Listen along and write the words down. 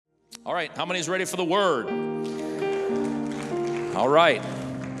All right, how many is ready for the word? All right,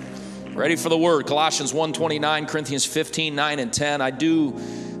 ready for the word. Colossians 1:29, Corinthians 15, 9 and 10.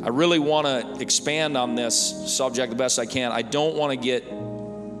 I really want to expand on this subject the best I can. I don't want to get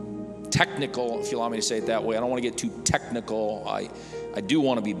technical, if you allow me to say it that way. I don't want to get too technical. I do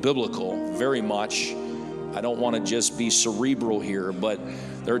want to be biblical very much. I don't want to just be cerebral here, but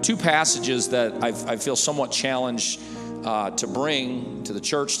there are two passages that I feel somewhat challenged to bring to the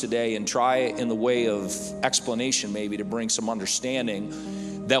church today and try in the way of explanation maybe to bring some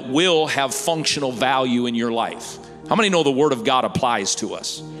understanding that will have functional value in your life. How many know the Word of God applies to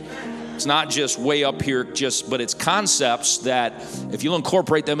us? It's not just way up here, but it's concepts that if you'll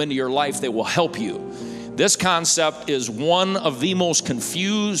incorporate them into your life, they will help you. This concept is one of the most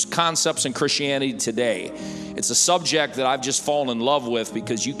confused concepts in Christianity today. It's a subject that I've just fallen in love with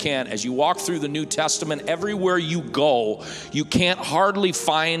because you can't, as you walk through the New Testament, everywhere you go, you can't hardly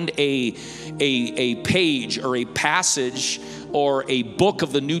find a page or a passage or a book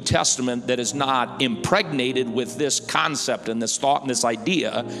of the New Testament that is not impregnated with this concept and this thought and this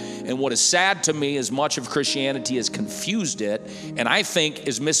idea. And what is sad to me is much of Christianity has confused it, and I think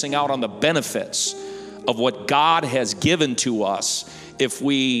is missing out on the benefits of what God has given to us if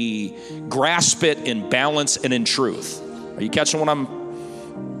we grasp it in balance and in truth. Are you catching what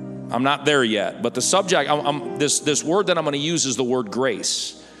I'm not there yet, but the subject, this word that I'm going to use is the word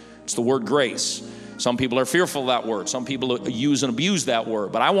grace. It's the word grace. Some people are fearful of that word. Some people use and abuse that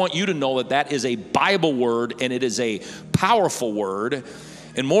word. But I want you to know that that is a Bible word, and it is a powerful word.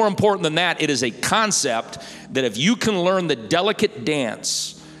 And more important than that, it is a concept that if you can learn the delicate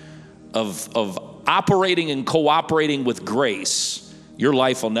dance of operating and cooperating with grace, your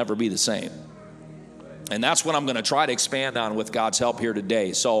life will never be the same. And that's what I'm going to try to expand on with God's help here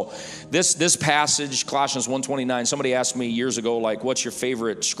today. So this passage, Colossians 1:29, somebody asked me years ago, like, what's your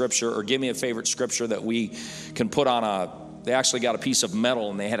favorite scripture? Or give me a favorite scripture that we can put on they actually got a piece of metal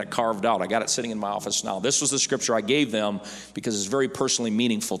and they had it carved out. I got it sitting in my office now. This was the scripture I gave them because it's very personally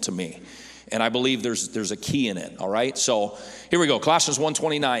meaningful to me. And I believe there's a key in it, all right? So here we go, Colossians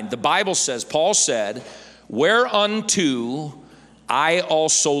 1:29. The Bible says, Paul said, whereunto I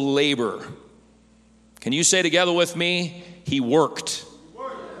also labor. Can you say together with me, he worked?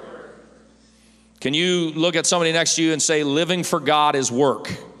 Can you look at somebody next to you and say, living for God is work?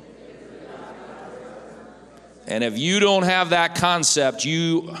 And if you don't have that concept,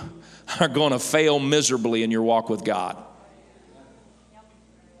 you are going to fail miserably in your walk with God.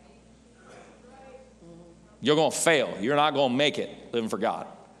 You're going to fail. You're not going to make it living for God.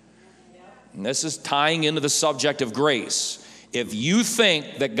 And this is tying into the subject of grace. If you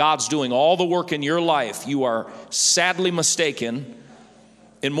think that God's doing all the work in your life, you are sadly mistaken.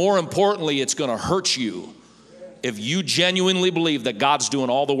 And more importantly, it's going to hurt you if you genuinely believe that God's doing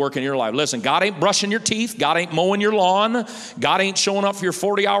all the work in your life. Listen, God ain't brushing your teeth. God ain't mowing your lawn. God ain't showing up for your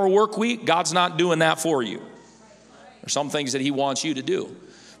 40-hour work week. God's not doing that for you. There's some things that he wants you to do.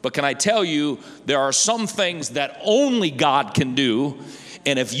 But can I tell you, there are some things that only God can do.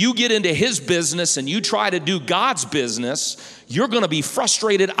 And if you get into his business and you try to do God's business, you're going to be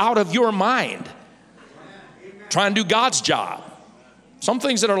frustrated out of your mind trying to do God's job. Some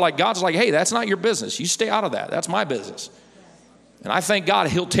things that are like, God's like, hey, that's not your business. You stay out of that. That's my business. And I thank God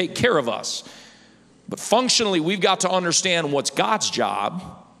he'll take care of us. But functionally, we've got to understand what's God's job,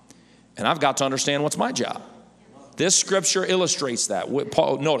 and I've got to understand what's my job. This scripture illustrates that.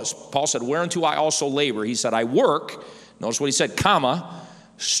 Notice, Paul said, whereunto I also labor. He said, I work. Notice what he said, comma,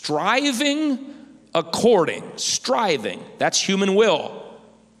 striving. That's human will.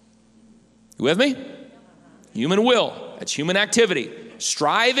 You with me? Human will. That's human activity.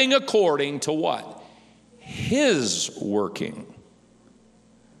 Striving according to what? His working.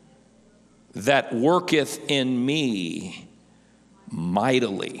 That worketh in me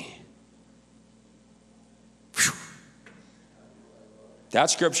mightily. Whew. That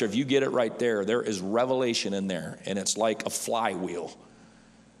scripture, if you get it right there, there is revelation in there, and it's like a flywheel.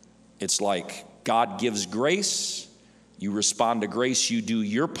 It's like God gives grace, you respond to grace, you do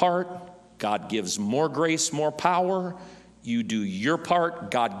your part. God gives more grace, more power. You do your part,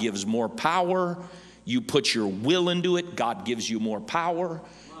 God gives more power. You put your will into it, God gives you more power.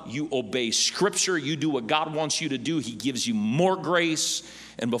 You obey scripture, you do what God wants you to do, he gives you more grace.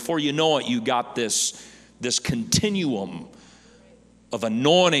 And before you know it, you got this continuum of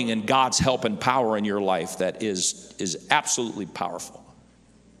anointing and God's help and power in your life that is absolutely powerful.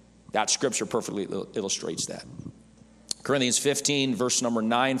 That scripture perfectly illustrates that. Corinthians 15, verse number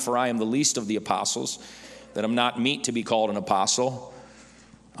 9, for I am the least of the apostles, that I'm not meet to be called an apostle.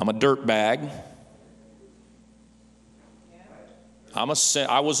 I'm a dirt bag. I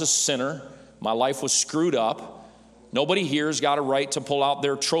was a sinner. My life was screwed up. Nobody here's got a right to pull out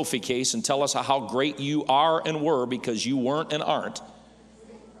their trophy case and tell us how great you are and were, because you weren't and aren't.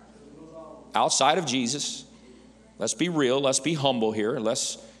 Outside of Jesus, let's be real, let's be humble here.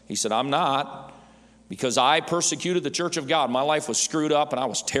 He said, I'm not. Because I persecuted the church of God. My life was screwed up and I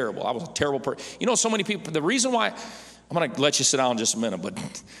was terrible. I was a terrible person. You know, so many people, the reason why, I'm going to let you sit down in just a minute, but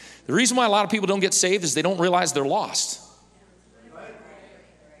the reason why a lot of people don't get saved is they don't realize they're lost.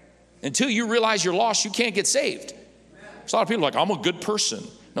 Until you realize you're lost, you can't get saved. There's a lot of people like, I'm a good person.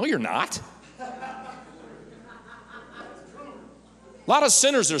 No, you're not. A lot of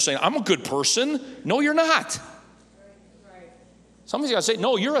sinners are saying, I'm a good person. No, you're not. Somebody's got to say,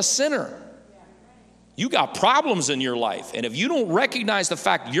 no, you're a sinner. You got problems in your life. And if you don't recognize the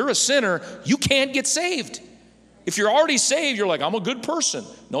fact you're a sinner, you can't get saved. If you're already saved, you're like, I'm a good person.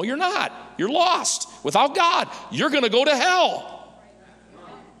 No, you're not. You're lost. Without God, you're going to go to hell.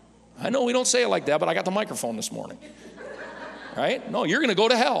 I know we don't say it like that, but I got the microphone this morning. Right? No, you're going to go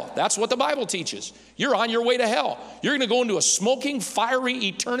to hell. That's what the Bible teaches. You're on your way to hell. You're going to go into a smoking, fiery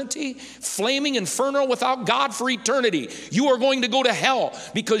eternity, flaming inferno without God for eternity. You are going to go to hell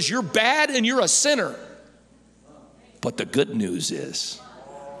because you're bad and you're a sinner. But the good news is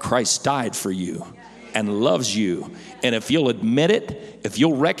Christ died for you and loves you. And if you'll admit it, if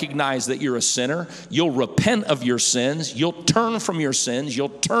you'll recognize that you're a sinner, you'll repent of your sins, you'll turn from your sins, you'll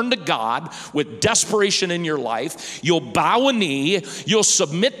turn to God with desperation in your life, you'll bow a knee, you'll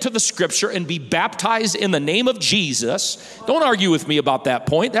submit to the scripture and be baptized in the name of Jesus. Don't argue with me about that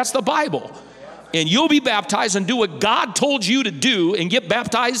point. That's the Bible. And you'll be baptized and do what God told you to do and get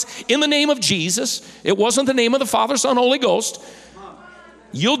baptized in the name of Jesus. It wasn't the name of the Father, Son, Holy Ghost.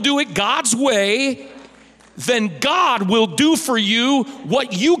 You'll do it God's way. Then God will do for you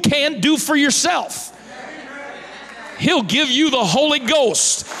what you can't do for yourself. He'll give you the Holy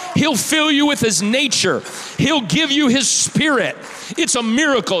Ghost. He'll fill you with his nature. He'll give you his spirit. It's a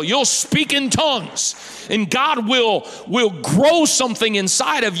miracle. You'll speak in tongues. And God will grow something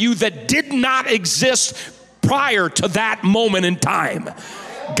inside of you that did not exist prior to that moment in time.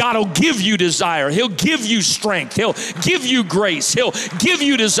 God will give you desire. He'll give you strength. He'll give you grace. He'll give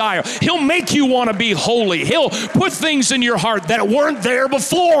you desire. He'll make you want to be holy. He'll put things in your heart that weren't there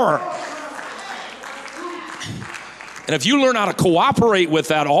before. And if you learn how to cooperate with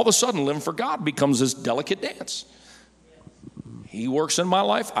that, all of a sudden living for God becomes this delicate dance. He works in my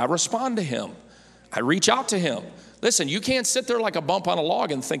life. I respond to him. I reach out to him. Listen, you can't sit there like a bump on a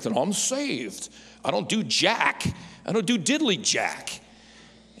log and think that I'm saved. I don't do jack. I don't do diddly jack.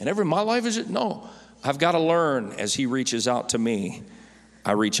 And my life is, no. I've got to learn as he reaches out to me,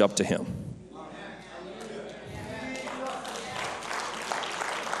 I reach up to him.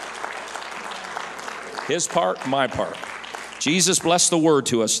 His part, my part. Jesus bless the word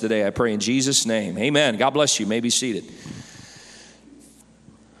to us today, I pray in Jesus' name. Amen. God bless you. You may be seated.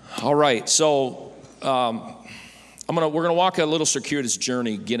 All right, so we're gonna walk a little circuitous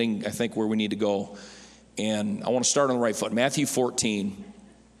journey, getting, I think, where we need to go. And I want to start on the right foot. Matthew 14.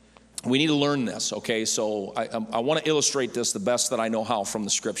 We need to learn this, okay? So I want to illustrate this the best that I know how from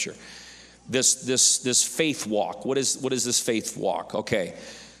the scripture. This faith walk. What is this faith walk? Okay.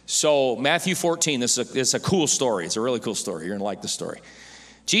 So Matthew 14, this is a cool story. It's a really cool story. You're going to like the story.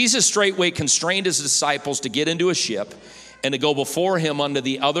 Jesus straightway constrained his disciples to get into a ship and to go before him unto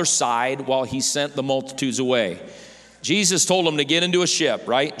the other side while he sent the multitudes away. Jesus told them to get into a ship,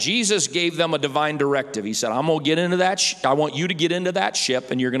 right? Jesus gave them a divine directive. He said, I'm going to get into that. I want you to get into that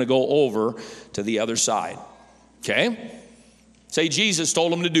ship and you're going to go over to the other side. Okay? Say Jesus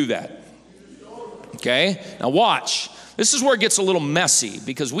told them to do that. Okay? Now watch. This is where it gets a little messy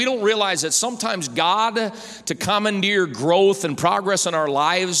because we don't realize that sometimes God, to commandeer growth and progress in our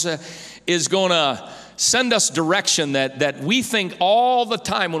lives, is going to send us direction that we think all the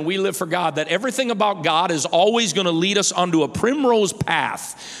time when we live for God, that everything about God is always going to lead us onto a primrose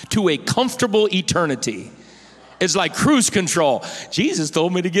path to a comfortable eternity. It's like cruise control. Jesus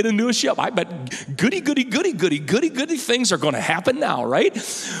told me to get into a ship. I bet goody things are going to happen now, right?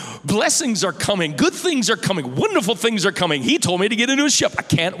 Blessings are coming. Good things are coming. Wonderful things are coming. He told me to get into a ship. I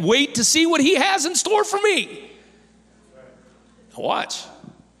can't wait to see what he has in store for me. Watch.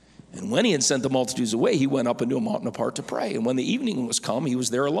 And when he had sent the multitudes away, he went up into a mountain apart to pray. And when the evening was come, he was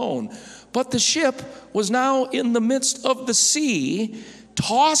there alone. But the ship was now in the midst of the sea,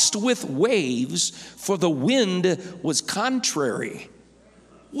 tossed with waves, for the wind was contrary.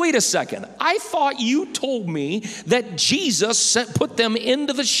 Wait a second. I thought you told me that Jesus put them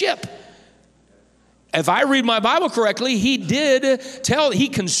into the ship. If I read my Bible correctly, he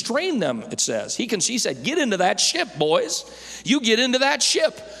constrained them, it says. He said, get into that ship, boys. You get into that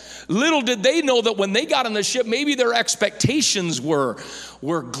ship. Little did they know that when they got on the ship, maybe their expectations were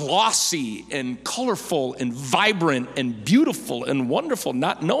glossy and colorful and vibrant and beautiful and wonderful,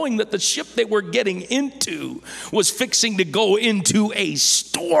 not knowing that the ship they were getting into was fixing to go into a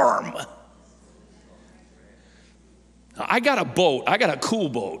storm. I got a boat. I got a cool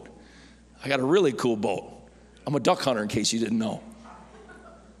boat. I got a really cool boat. I'm a duck hunter, in case you didn't know.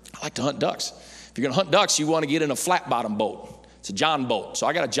 I like to hunt ducks. If you're going to hunt ducks, you want to get in a flat bottom boat. It's a John boat. So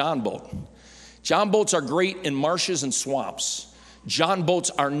I got a John boat. John boats are great in marshes and swamps. John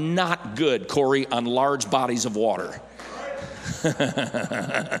boats are not good, Corey, on large bodies of water.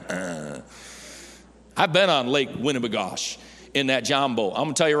 I've been on Lake Winnebagosh in that John boat. I'm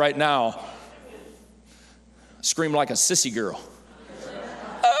going to tell you right now, I scream like a sissy girl.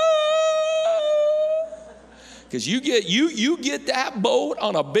 Because you get that boat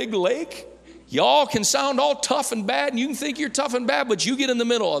on a big lake, y'all can sound all tough and bad, and you can think you're tough and bad, but you get in the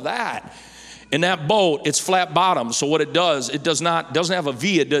middle of that. In that boat, it's flat bottom, so what it doesn't have a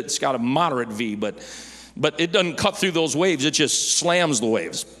V, it's got a moderate V, but it doesn't cut through those waves, it just slams the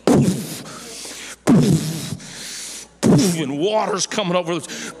waves. And water's coming over.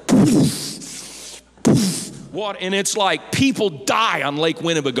 Water, and it's like people die on Lake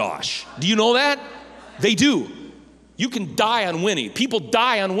Winnebagosh. Do you know that? They do. You can die on Winnie. People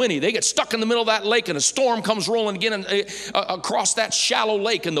die on Winnie. They get stuck in the middle of that lake and a storm comes rolling again across that shallow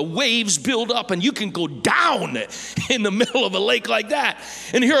lake and the waves build up and you can go down in the middle of a lake like that.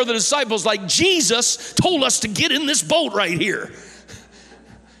 And here are the disciples like, Jesus told us to get in this boat right here.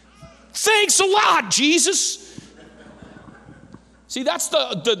 Thanks a lot, Jesus. See, that's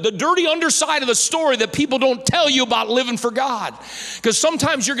the dirty underside of the story that people don't tell you about living for God. Because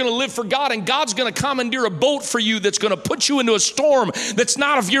sometimes you're going to live for God and God's going to commandeer a boat for you that's going to put you into a storm that's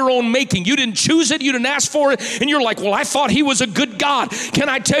not of your own making. You didn't choose it, you didn't ask for it, and you're like, well, I thought he was a good God. Can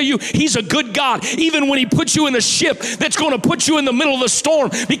I tell you, he's a good God, even when he puts you in a ship that's going to put you in the middle of the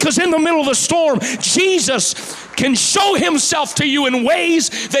storm. Because in the middle of the storm, Jesus can show himself to you in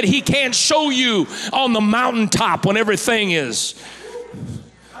ways that he can't show you on the mountaintop when everything is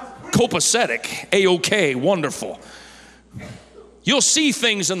copacetic, A-OK, wonderful. You'll see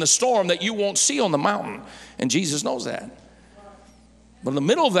things in the storm that you won't see on the mountain, and Jesus knows that. But in the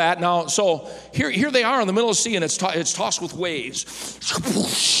middle of that, now, so here they are in the middle of the sea, and it's tossed with waves.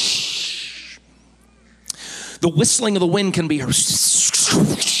 The whistling of the wind can be heard.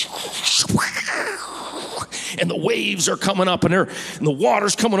 And the waves are coming up and the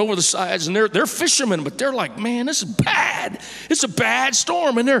water's coming over the sides and they're fishermen, but they're like, man, this is bad. It's a bad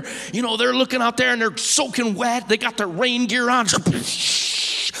storm. And they're looking out there and they're soaking wet. They got their rain gear on.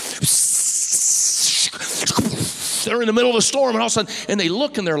 They're in the middle of the storm and all of a sudden, and they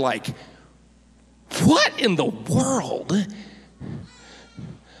look and they're like, what in the world?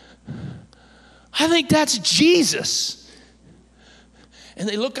 I think that's Jesus. And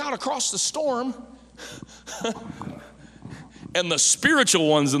they look out across the storm. And the spiritual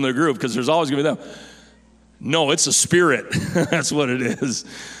ones in the group, because there's always going to be them. No, it's a spirit. That's what it is.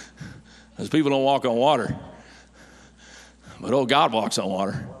 Because people don't walk on water. But God walks on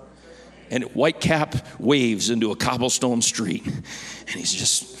water. And white cap waves into a cobblestone street. And he's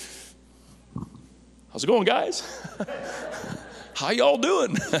just, how's it going, guys? How y'all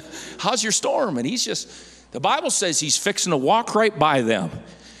doing? How's your storm? And the Bible says he's fixing to walk right by them.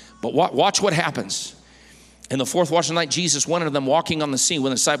 But watch what happens. In the fourth watch of the night, Jesus went unto them walking on the sea. When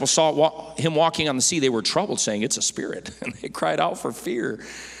the disciples saw him walking on the sea, they were troubled, saying, it's a spirit. And they cried out for fear.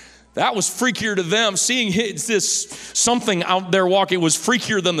 That was freakier to them. Seeing this something out there walking was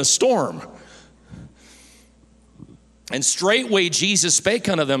freakier than the storm. And straightway Jesus spake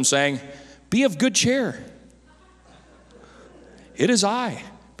unto them, saying, be of good cheer. It is I.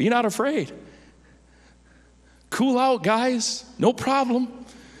 Be not afraid. Cool out, guys. No problem.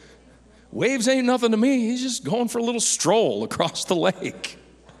 Waves ain't nothing to me. He's just going for a little stroll across the lake.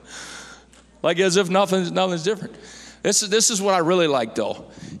 Like as if nothing's different. This is what I really like, though.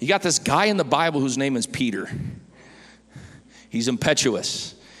 You got this guy in the Bible whose name is Peter. He's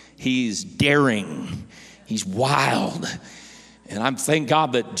impetuous. He's daring. He's wild. And thank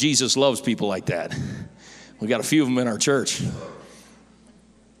God that Jesus loves people like that. We got a few of them in our church.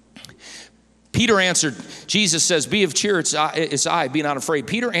 Peter answered, Jesus says, be of cheer, it's I, be not afraid.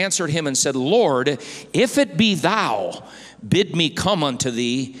 Peter answered him and said, Lord, if it be thou, bid me come unto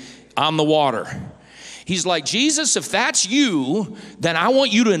thee on the water. He's like, Jesus, if that's you, then I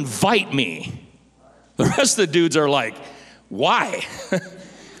want you to invite me. The rest of the dudes are like, why?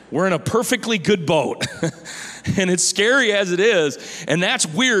 We're in a perfectly good boat. And it's scary as it is. And that's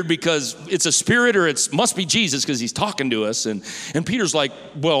weird because it's a spirit, or it must be Jesus because he's talking to us. And Peter's like,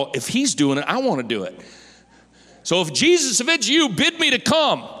 well, if he's doing it, I want to do it. So if it's you, bid me to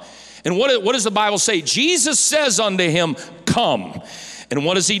come. And what does the Bible say? Jesus says unto him, come. And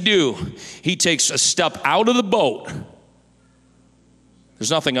what does he do? He takes a step out of the boat.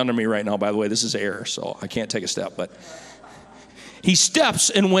 There's nothing under me right now, by the way. This is air, so I can't take a step. But he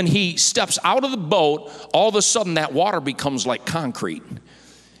steps, and when he steps out of the boat, all of a sudden that water becomes like concrete.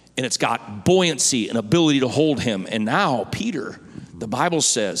 And it's got buoyancy and ability to hold him. And now Peter, the Bible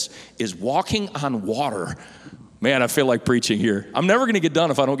says, is walking on water. Man, I feel like preaching here. I'm never going to get done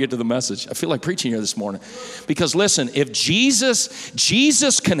if I don't get to the message. I feel like preaching here this morning. Because listen, if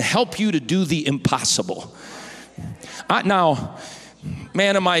Jesus can help you to do the impossible. Now,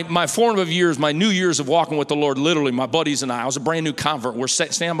 man, in my formative years, my new years of walking with the Lord, literally, my buddies and I was a brand new convert. We're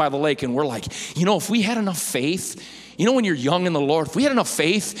standing by the lake, and we're like, if we had enough faith, when you're young in the Lord, if we had enough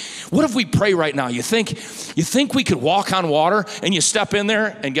faith, what if we pray right now? You think we could walk on water? And you step in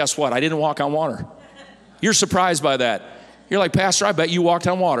there, and guess what? I didn't walk on water. You're surprised by that. You're like, Pastor, I bet you walked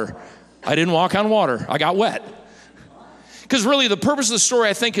on water. I didn't walk on water. I got wet. Because really, the purpose of the story,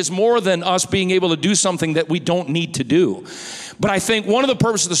 I think, is more than us being able to do something that we don't need to do. But I think one of the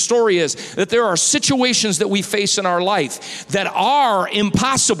purposes of the story is that there are situations that we face in our life that are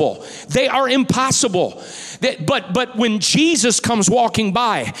impossible. They are impossible. But when Jesus comes walking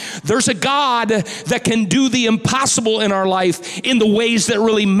by, there's a God that can do the impossible in our life in the ways that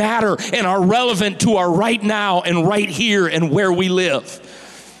really matter and are relevant to our right now and right here and where we live.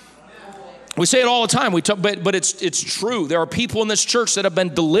 We say it all the time, but it's true. There are people in this church that have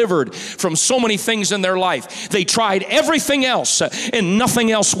been delivered from so many things in their life. They tried everything else and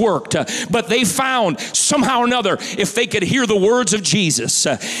nothing else worked. But they found somehow or another, if they could hear the words of Jesus,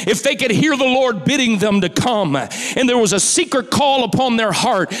 if they could hear the Lord bidding them to come, and there was a secret call upon their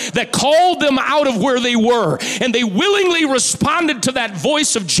heart that called them out of where they were, and they willingly responded to that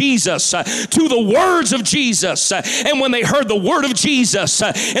voice of Jesus, to the words of Jesus. And when they heard the word of Jesus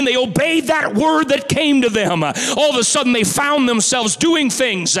and they obeyed that word that came to them, all of a sudden they found themselves doing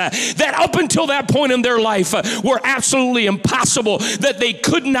things that up until that point in their life were absolutely impossible, that they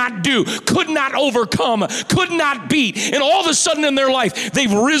could not do, could not overcome, could not beat. And all of a sudden in their life,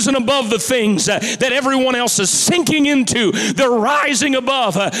 they've risen above the things that everyone else is sinking into. They're rising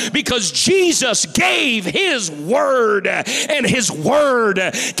above because Jesus gave his word, and his word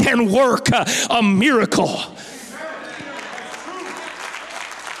can work a miracle.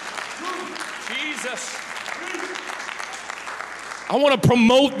 I want to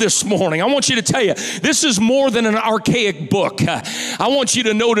promote this morning. I want you to tell you, this is more than an archaic book. I want you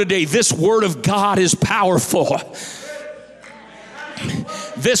to know today, this word of God is powerful.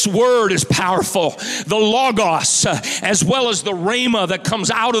 This word is powerful. The Logos, as well as the Rhema that comes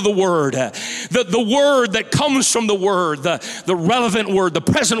out of the word. The word that comes from the word. The relevant word, the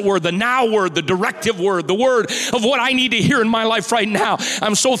present word, the now word, the directive word. The word of what I need to hear in my life right now.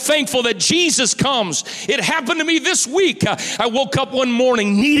 I'm so thankful that Jesus comes. It happened to me this week. I woke up one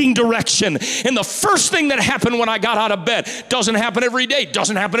morning needing direction. And the first thing that happened when I got out of bed, doesn't happen every day,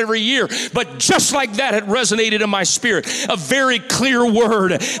 doesn't happen every year. But just like that, it resonated in my spirit. A very clear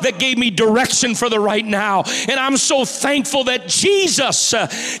word that gave me direction for the right now. And I'm so thankful that Jesus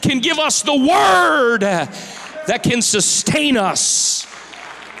can give us the word that can sustain us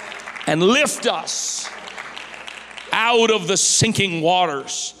and lift us out of the sinking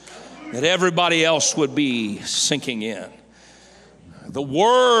waters that everybody else would be sinking in. The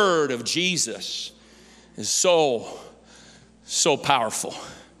word of Jesus is so powerful.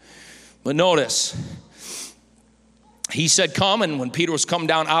 But notice, he said, come, and when Peter was come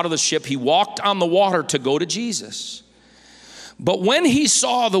down out of the ship, he walked on the water to go to Jesus. But when he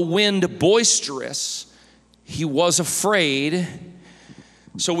saw the wind boisterous, he was afraid.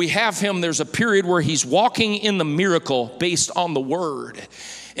 So we have him, there's a period where he's walking in the miracle based on the word.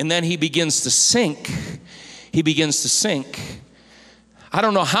 And then he begins to sink. He begins to sink. I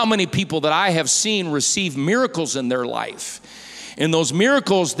don't know how many people that I have seen receive miracles in their life. And those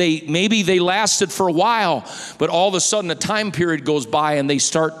miracles, maybe they lasted for a while, but all of a sudden a time period goes by and they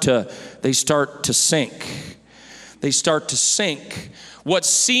start to sink. They start to sink. What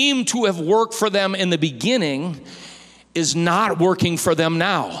seemed to have worked for them in the beginning is not working for them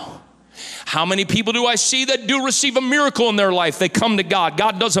now. How many people do I see that do receive a miracle in their life? They come to God.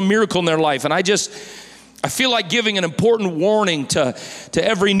 God does a miracle in their life. And I feel like giving an important warning to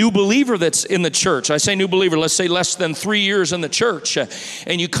every new believer that's in the church. I say new believer, let's say less than 3 years in the church.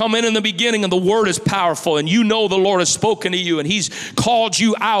 And you come in the beginning and the word is powerful and you know the Lord has spoken to you and he's called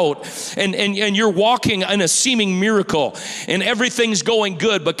you out and you're walking in a seeming miracle and everything's going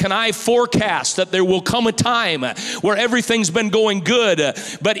good. But can I forecast that there will come a time where everything's been going good,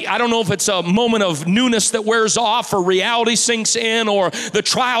 but I don't know if it's a moment of newness that wears off or reality sinks in or the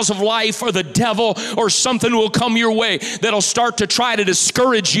trials of life or the devil or something will come your way that'll start to try to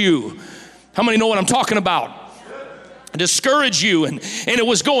discourage you. How many know what I'm talking about? Discourage you, and it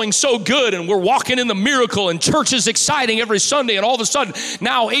was going so good, and we're walking in the miracle, and church is exciting every Sunday, and all of a sudden,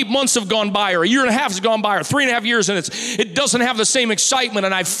 now 8 months have ggone by, or a year and a half has gone by, or 3.5 years, and it doesn't have the same excitement,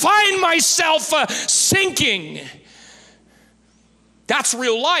 and I find myself sinking. That's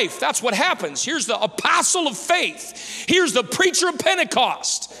real life. That's what happens. Here's the apostle of faith. Here's the preacher of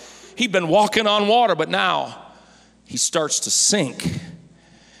Pentecost. He'd been walking on water, but now he starts to sink.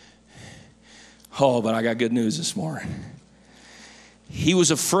 Oh, but I got good news this morning. He was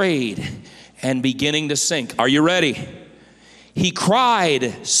afraid and beginning to sink. Are you ready? He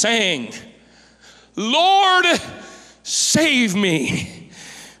cried, saying, Lord, save me.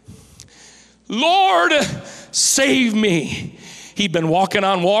 Lord, save me. He'd been walking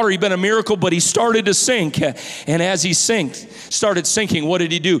on water. He'd been a miracle, but he started to sink. And as he started sinking, what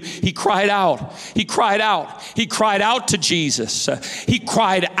did he do? He cried out. He cried out. He cried out to Jesus. He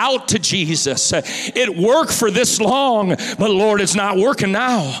cried out to Jesus. It worked for this long, but Lord, it's not working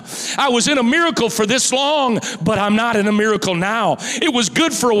now. I was in a miracle for this long, but I'm not in a miracle now. It was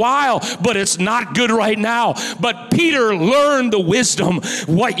good for a while, but it's not good right now. But Peter learned the wisdom.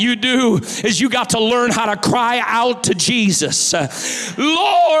 What you do is you got to learn how to cry out to Jesus.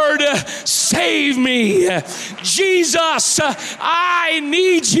 Lord, save me. Jesus, I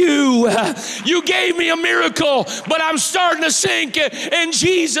need you. You gave me a miracle, but I'm starting to sink. And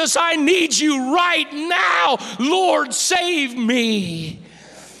Jesus, I need you right now. Lord, save me.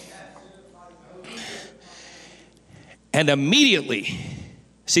 And immediately,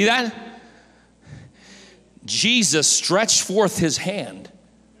 see that? Jesus stretched forth his hand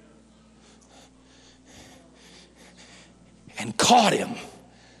and caught him.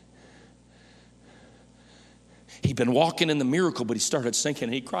 He'd been walking in the miracle, but he started sinking.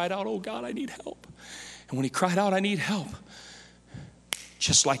 And he cried out, oh God, I need help. And when he cried out, I need help,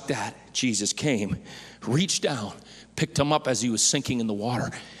 just like that, Jesus came, reached down, picked him up as he was sinking in the water,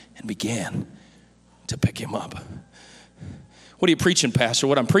 and began to pick him up. What are you preaching, Pastor?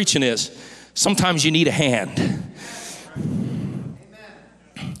 What I'm preaching is sometimes you need a hand.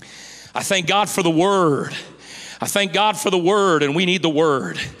 I thank God for the word. I thank God for the word, and we need the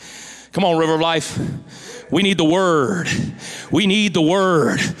word. Come on, River of Life. We need the word. We need the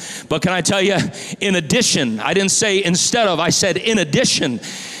word. But can I tell you, in addition, I didn't say instead of, I said in addition,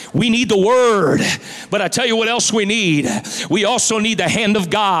 we need the word. But I tell you what else we need. We also need the hand of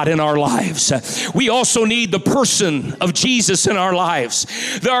God in our lives. We also need the person of Jesus in our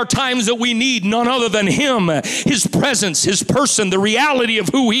lives. There are times that we need none other than him, his presence, his person, the reality of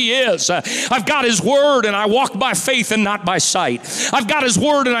who he is. I've got his word and I walk by faith and not by sight. I've got his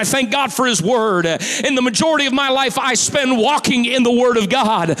word and I thank God for his word. In the majority of my life, I spend walking in the word of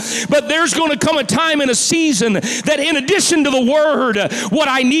God. But there's going to come a time and a season that in addition to the word, what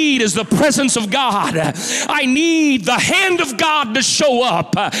I need is the presence of God. I need the hand of God to show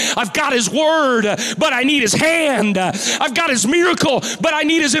up. I've got his word, but I need his hand. I've got his miracle, but I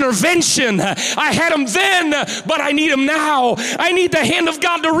need his intervention. I had him then, but I need him now. I need the hand of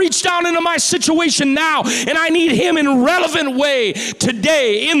God to reach down into my situation now, and I need him in a relevant way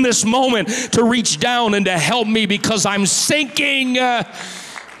today, in this moment, to reach down and to help me because I'm sinking. And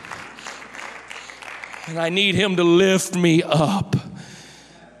I need him to lift me up.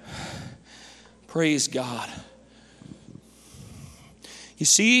 Praise God. You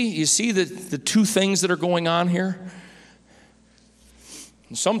see the two things that are going on here?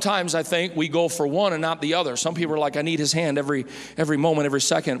 And sometimes I think we go for one and not the other. Some people are like, I need his hand every moment, every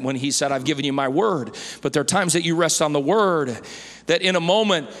second when he said, I've given you my word. But there are times that you rest on the word, that in a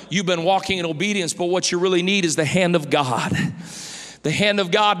moment you've been walking in obedience, but what you really need is the hand of God. The hand of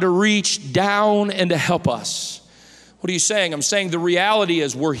God to reach down and to help us. What are you saying? I'm saying the reality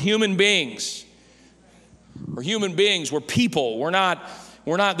is we're human beings. We're human beings. We're people. We're not,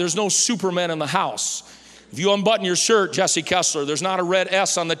 there's no Superman in the house. If you unbutton your shirt, Jesse Kessler, there's not a red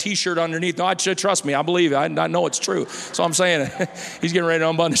S on the t-shirt underneath. No, trust me, I believe it. I know it's true. So I'm saying it. He's getting ready to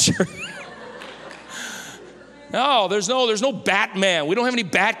unbutton his shirt. No, there's no Batman. We don't have any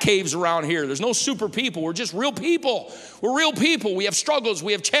bat caves around here. There's no super people. We're just real people. We're real people. We have struggles.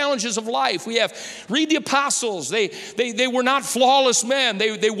 We have challenges of life. Read the apostles. They were not flawless men.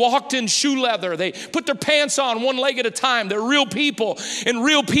 They walked in shoe leather. They put their pants on one leg at a time. They're real people. And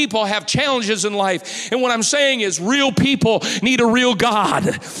real people have challenges in life. And what I'm saying is real people need a real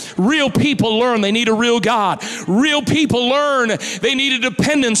God. Real people learn they need a real God. Real people learn they need a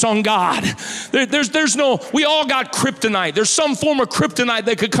dependence on God. We all got kryptonite. There's some form of kryptonite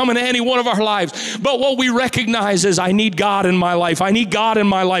that could come into any one of our lives. But what we recognize is I need God in my life. I need God in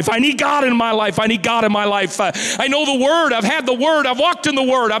my life. I need God in my life. I need God in my life. I know the Word. I've had the Word. I've walked in the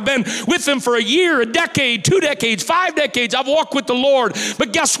Word. I've been with Him for a year, a decade, 2 decades, 5 decades. I've walked with the Lord.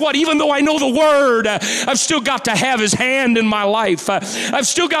 But guess what? Even though I know the Word, I've still got to have His hand in my life. I've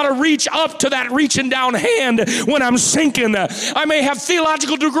still got to reach up to that reaching down hand when I'm sinking. I may have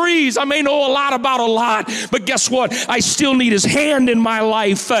theological degrees. I may know a lot about a lot. But guess what? I still need His hand in my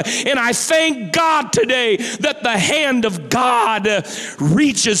life. And I thank God today that the hand of God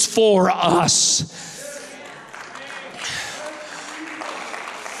reaches for us.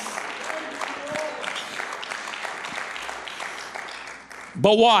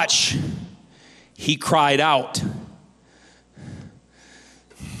 But watch, he cried out.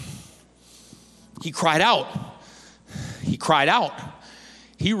 He cried out. He cried out.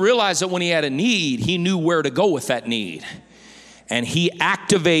 He realized that when he had a need, he knew where to go with that need. And he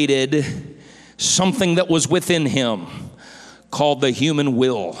activated something that was within him called the human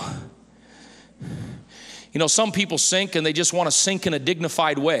will. You know, some people sink and they just want to sink in a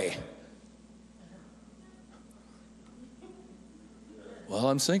dignified way. Well,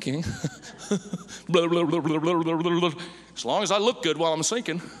 I'm sinking. Blah, blah, blah, blah, blah, blah, blah. As long as I look good while I'm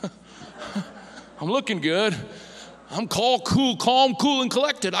sinking. I'm looking good. I'm calm, cool, and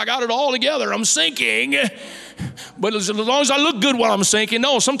collected. I got it all together. I'm sinking. But as long as I look good while I'm sinking,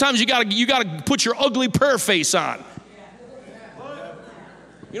 no, sometimes you gotta put your ugly prayer face on.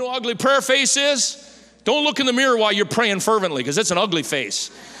 You know what ugly prayer face is? Don't look in the mirror while you're praying fervently, because it's an ugly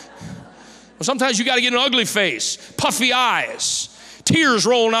face. Well, sometimes you gotta get an ugly face, puffy eyes, tears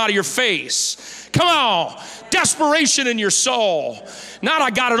rolling out of your face. Come on, desperation in your soul. Not I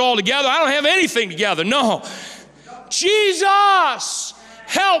got it all together. I don't have anything together. No. Jesus,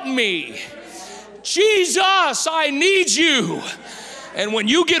 help me. Jesus, I need you. And when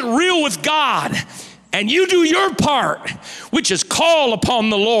you get real with God and you do your part, which is call upon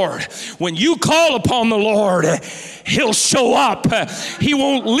the Lord, when you call upon the Lord, He'll show up. He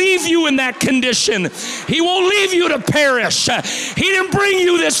won't leave you in that condition. He won't leave you to perish. He didn't bring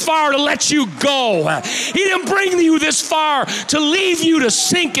you this far to let you go. He didn't bring you this far to leave you to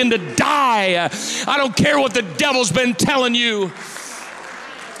sink and to die. I don't care what the devil's been telling you.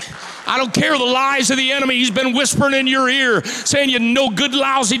 I don't care the lies of the enemy. He's been whispering in your ear, saying you're no good,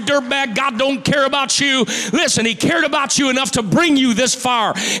 lousy dirtbag. God don't care about you. Listen, He cared about you enough to bring you this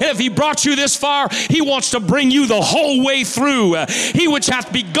far. And if He brought you this far, He wants to bring you the whole way through. He which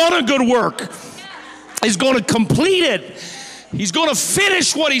hath begun a good work is going to complete it. He's going to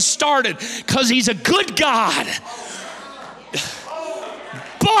finish what He started, because He's a good God.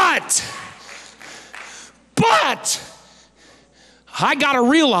 But I got to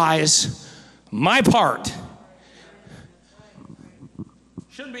realize my part.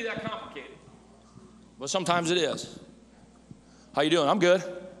 Shouldn't be that complicated, but sometimes it is. How you doing? I'm good.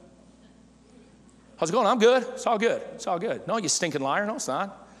 How's it going? I'm good. It's all good. It's all good. No, you stinking liar. No, it's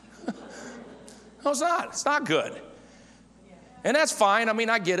not. No, it's not. It's not good. And that's fine. I mean,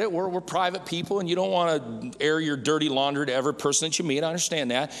 I get it. We're private people, and you don't want to air your dirty laundry to every person that you meet. I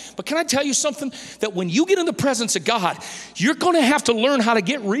understand that. But can I tell you something? That when you get in the presence of God, you're going to have to learn how to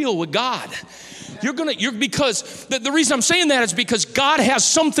get real with God. Because the reason I'm saying that is because God has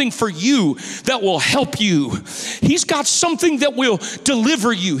something for you that will help you. He's got something that will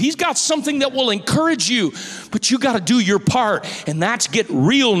deliver you. He's got something that will encourage you. But you got to do your part, and that's get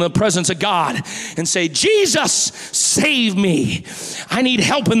real in the presence of God and say, Jesus, save me. I need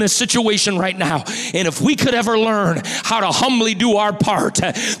help in this situation right now. And if we could ever learn how to humbly do our part,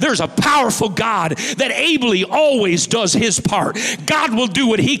 there's a powerful God that ably always does His part. God will do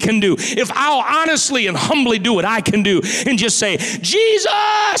what He can do. If I'll honestly and humbly do what I can do and just say,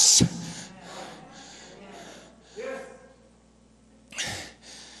 Jesus.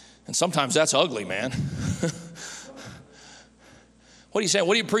 And sometimes that's ugly, man. What are you saying?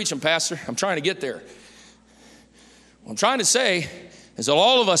 What are you preaching, Pastor? I'm trying to get there. What I'm trying to say is that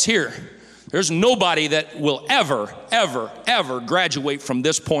all of us here, there's nobody that will ever ever graduate from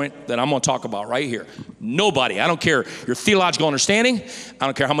this point that I'm going to talk about right here. Nobody. I don't care your theological understanding. I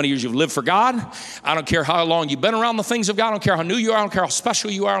don't care how many years you've lived for God. I don't care how long you've been around the things of God. I don't care how new you are. I don't care how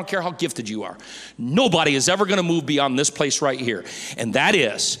special you are. I don't care how gifted you are. Nobody is ever going to move beyond this place right here. And that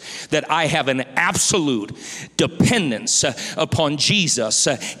is that I have an absolute dependence upon Jesus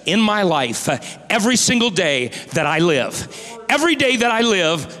in my life every single day that I live. Every day that I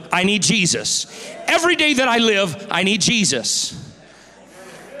live, I need Jesus. Every day that I live, I need Jesus.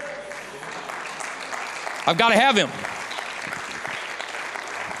 I've got to have him.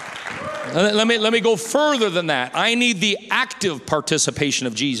 Let me go further than that. I need the active participation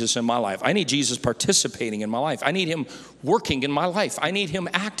of Jesus in my life. I need Jesus participating in my life. I need him working in my life. I need him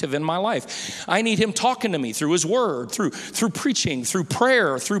active in my life. I need him talking to me through his word, through preaching, through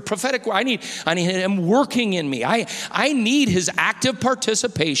prayer, through prophetic word. I need him working in me. I need his active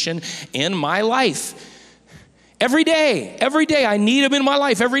participation in my life. Every day, I need him in my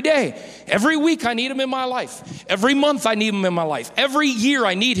life every day. Every week, I need him in my life. Every month, I need him in my life. Every year,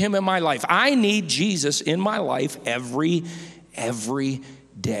 I need him in my life. I need Jesus in my life every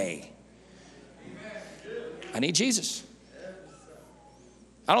day. I need Jesus.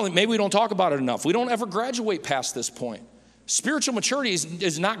 I don't think, maybe we don't talk about it enough. We don't ever graduate past this point. Spiritual maturity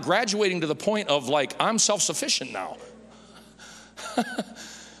is not graduating to the point of like, I'm self-sufficient now.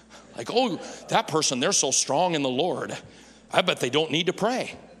 Like, oh, that person, they're so strong in the Lord. I bet they don't need to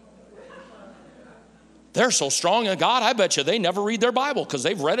pray. They're so strong in God, I bet you they never read their Bible because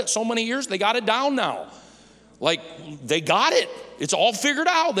they've read it so many years, they got it down now. Like, they got it. It's all figured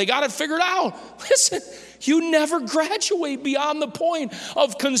out. They got it figured out. Listen, you never graduate beyond the point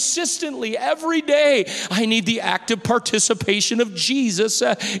of consistently every day. I need the active participation of Jesus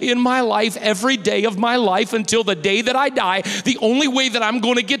in my life every day of my life until the day that I die. The only way that I'm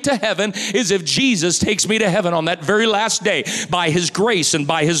going to get to heaven is if Jesus takes me to heaven on that very last day by his grace and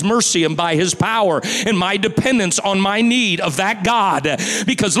by his mercy and by his power and my dependence on my need of that God.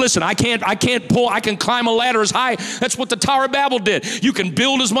 Because listen, I can climb a ladder as high. That's what the Tower of Babel did. You can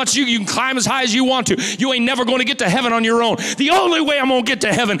build as much, you can climb as high as you want to. You ain't never going to get to heaven on your own. The only way I'm going to get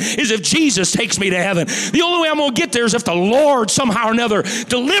to heaven is if Jesus takes me to heaven. The only way I'm going to get there is if the Lord somehow or another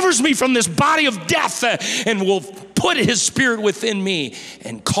delivers me from this body of death and will put his spirit within me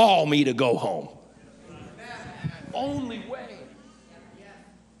and call me to go home. Only way.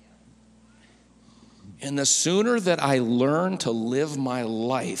 And the sooner that I learn to live my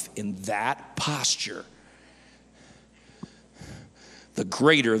life in that posture, the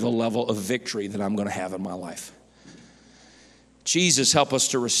greater the level of victory that I'm going to have in my life. Jesus, help us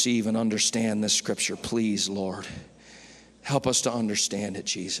to receive and understand this scripture, please, Lord. Help us to understand it,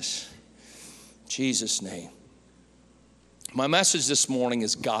 Jesus. In Jesus' name. My message this morning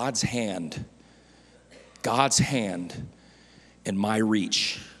is God's hand. God's hand in my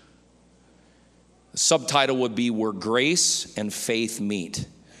reach. The subtitle would be Where Grace and Faith Meet.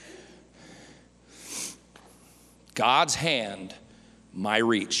 God's hand, my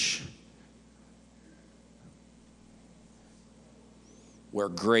reach. Where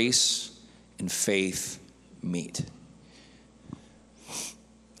grace and faith meet.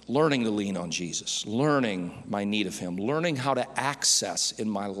 Learning to lean on Jesus, learning my need of him, learning how to access in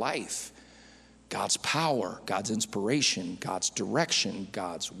my life God's power, God's inspiration, God's direction,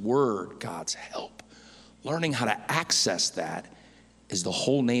 God's word, God's help. Learning how to access that is the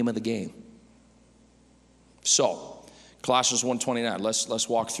whole name of the game. So, Colossians 1:29, let's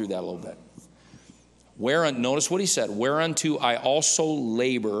walk through that a little bit. Notice what he said, whereunto I also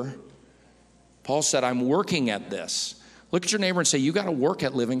labor. Paul said, I'm working at this. Look at your neighbor and say, you got to work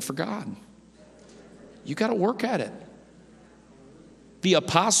at living for God. You got to work at it. The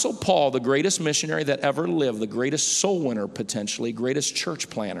Apostle Paul, the greatest missionary that ever lived, the greatest soul winner potentially, greatest church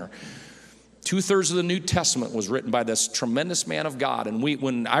planner, 2/3 of the New Testament was written by this tremendous man of God. And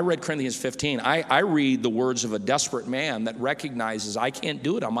when I read Corinthians 15, I read the words of a desperate man that recognizes I can't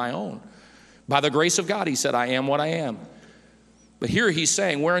do it on my own. By the grace of God, he said, I am what I am. But here he's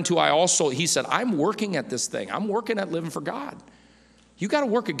saying, whereunto I also, he said, I'm working at this thing. I'm working at living for God. You got to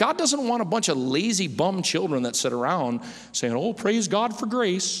work it. God doesn't want a bunch of lazy bum children that sit around saying, oh, praise God for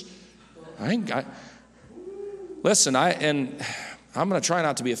grace. Listen, I'm going to try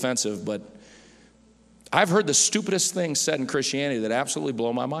not to be offensive, but I've heard the stupidest things said in Christianity that absolutely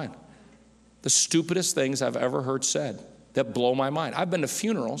blow my mind. The stupidest things I've ever heard said that blow my mind. I've been to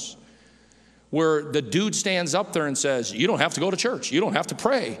funerals where the dude stands up there and says, you don't have to go to church. You don't have to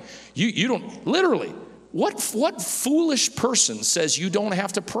pray. You don't, literally, what foolish person says you don't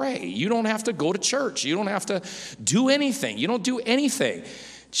have to pray? You don't have to go to church. You don't have to do anything. You don't do anything.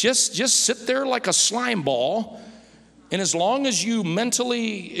 Just sit there like a slime ball And as long as you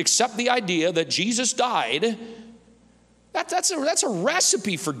mentally accept the idea that Jesus died, that's a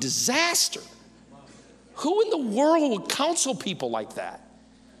recipe for disaster. Who in the world would counsel people like that?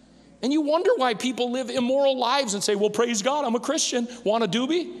 And you wonder why people live immoral lives and say, well, praise God, I'm a Christian. Want a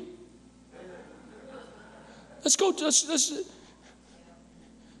doobie? Let's go.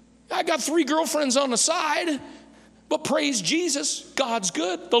 I got 3 girlfriends on the side, but praise Jesus, God's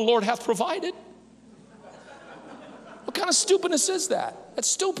good. The Lord hath provided. What kind of stupidness is that? That's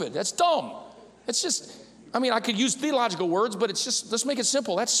stupid. That's dumb. It's just, I could use theological words, but it's just, let's make it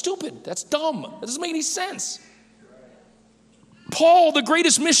simple. That's stupid. That's dumb. That doesn't make any sense. Paul, the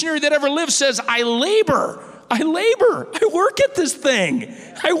greatest missionary that ever lived, says, I labor. I work at this thing.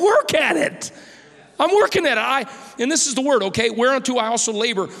 I work at it. I'm working at it. And this is the word, okay? Whereunto I also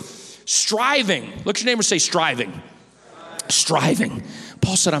labor, striving. Look at your neighbor and say, striving. Striving.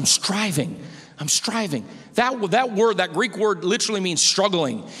 Paul said, I'm striving. That word, that Greek word literally means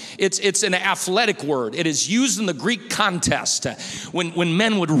struggling. It's an athletic word. It is used in the Greek contest when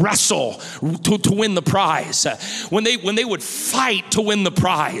men would wrestle to win the prize, when they would fight to win the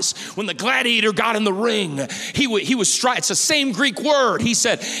prize. When the gladiator got in the ring, he was striving. It's the same Greek word. He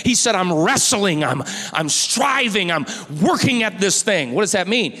said, I'm wrestling, I'm striving, I'm working at this thing. What does that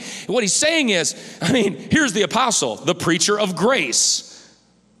mean? What he's saying is, here's the apostle, the preacher of grace.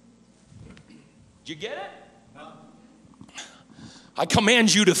 Did you get it? I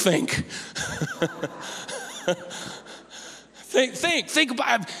command you to think. think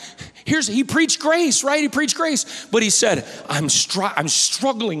about it. He preached grace, right? He preached grace, but he said, I'm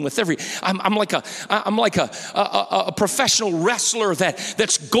struggling with I'm like a professional wrestler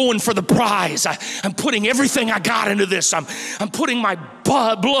that's going for the prize. I'm putting everything I got into this. I'm putting my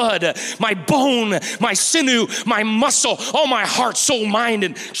blood, my bone, my sinew, my muscle, all my heart, soul, mind,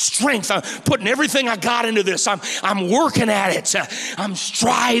 and strength. I'm putting everything I got into this. I'm working at it. I'm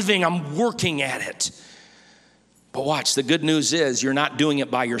striving. I'm working at it. But watch, the good news is you're not doing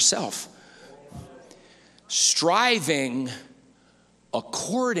it by yourself. Striving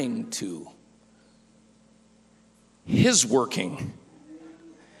according to his working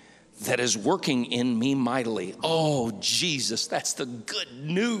that is working in me mightily. Oh, Jesus, that's the good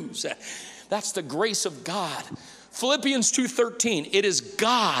news. That's the grace of God. Philippians 2:13, it is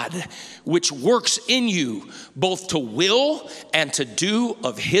God which works in you both to will and to do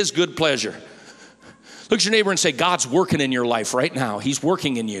of his good pleasure. Look at your neighbor and say, God's working in your life right now. He's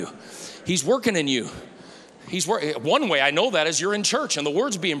working in you. He's working in you. One way I know that is you're in church and the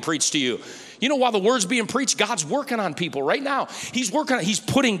word's being preached to you. You know, while the word's being preached, God's working on people right now. He's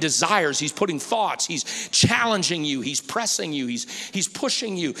putting desires, he's putting thoughts, he's challenging you, he's pressing you, he's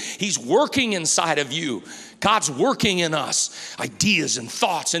pushing you, he's working inside of you. God's working in us, ideas and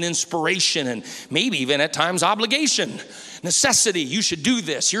thoughts and inspiration and maybe even at times obligation. Necessity, you should do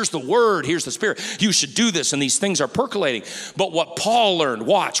this. Here's the word, here's the spirit. You should do this, and these things are percolating. But what Paul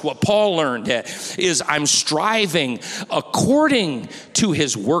learned, is I'm striving according to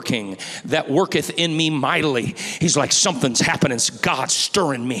his working that worketh in me mightily. He's like, something's happening. God's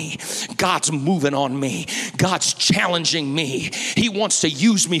stirring me. God's moving on me. God's challenging me. He wants to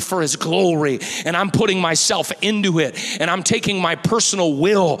use me for his glory, and I'm putting myself into it, and I'm taking my personal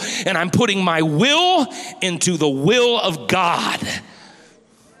will, and I'm putting my will into the will of God.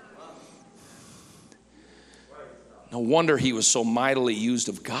 No wonder he was so mightily used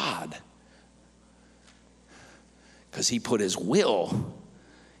of God, because he put his will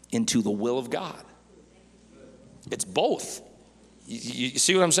into the will of God. It's both. You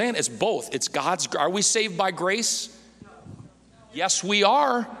see what I'm saying? It's both. It's God's. Are we saved by grace? Yes, we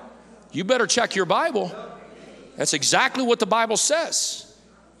are. You better check your Bible. That's exactly what the Bible says.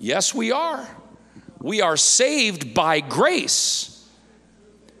 Yes, we are. We are saved by grace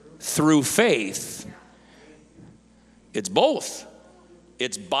through faith. It's both.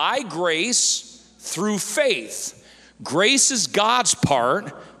 It's by grace through faith. Grace is God's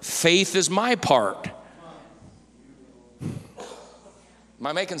part. Faith is my part. Am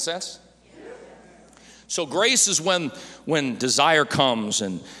I making sense? So grace is when desire comes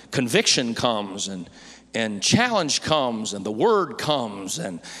and conviction comes and challenge comes and the word comes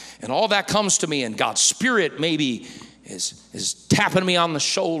and all that comes to me, and God's Spirit maybe is tapping me on the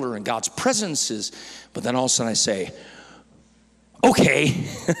shoulder and God's presence is, but then all of a sudden I say, okay,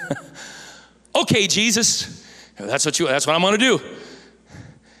 okay, Jesus, that's what I'm going to do,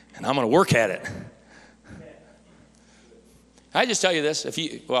 and I'm going to work at it. I just tell you this,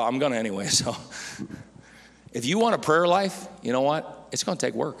 I'm going to anyway, so if you want a prayer life, you know what? It's going to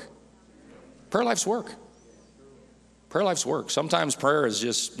take work. Prayer life's work. Prayer life's work. Sometimes prayer is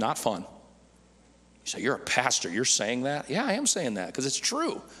just not fun. You say, you're a pastor, you're saying that? Yeah, I am saying that because it's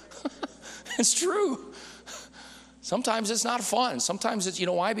true. It's true. Sometimes it's not fun. Sometimes it's, you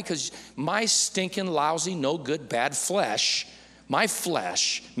know why? Because my stinking, lousy, no good, bad flesh, my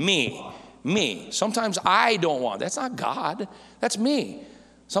flesh, me. Sometimes I don't want. That's not God. That's me.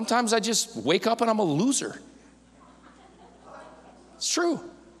 Sometimes I just wake up and I'm a loser. It's true.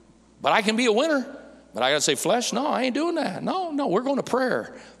 But I can be a winner. But I got to say, flesh, no, I ain't doing that. No, we're going to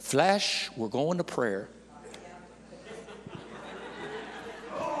prayer. Flesh, we're going to prayer.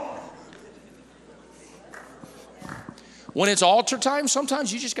 When it's altar time,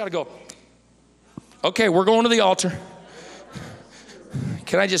 sometimes you just got to go, okay, we're going to the altar.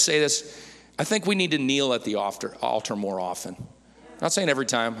 Can I just say this? I think we need to kneel at the altar more often. Not saying every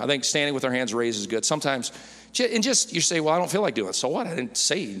time. I think standing with our hands raised is good. Sometimes, and just you say, well, I don't feel like doing it. So what? I didn't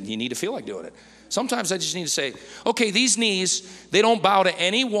say you need to feel like doing it. Sometimes I just need to say, okay, these knees, they don't bow to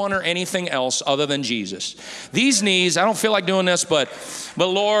anyone or anything else other than Jesus. These knees, I don't feel like doing this, but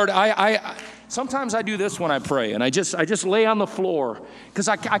Lord, I sometimes I do this when I pray, and I just lay on the floor because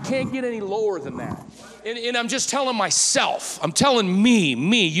I can't get any lower than that. And I'm just telling myself, I'm telling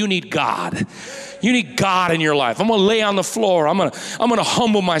me, you need God. You need God in your life. I'm gonna lay on the floor. I'm gonna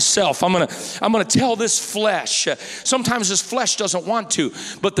humble myself. I'm gonna tell this flesh. Sometimes this flesh doesn't want to,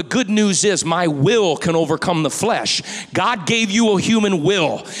 but the good news is my will can overcome the flesh. God gave you a human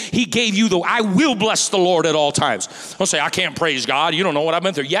will. He gave you I will bless the Lord at all times. Don't say, I can't praise God. You don't know what I've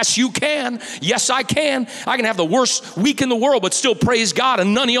been through. Yes, you can. Yes, I can. I can have the worst week in the world, but still praise God,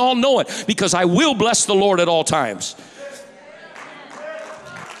 and none of y'all know it because I will bless the Lord at all times.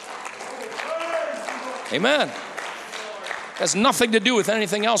 Amen. Has nothing to do with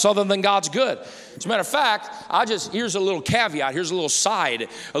anything else other than God's good. As a matter of fact, here's a little caveat. Here's a little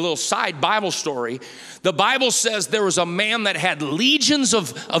side Bible story. The Bible says there was a man that had legions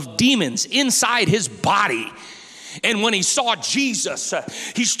of demons inside his body. And when he saw Jesus,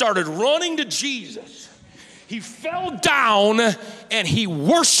 he started running to Jesus. He fell down and he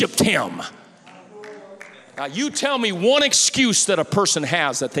worshiped him. Now you tell me one excuse that a person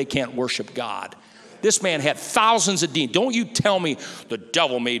has that they can't worship God. This man had thousands of demons. Don't you tell me the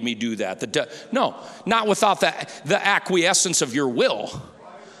devil made me do that. No, not without the acquiescence of your will.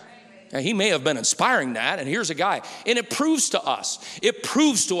 Now, he may have been inspiring that, and here's a guy. And it proves to us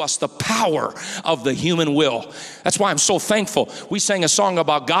the power of the human will. That's why I'm so thankful. We sang a song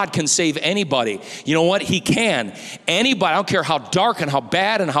about God can save anybody. You know what? He can. Anybody, I don't care how dark and how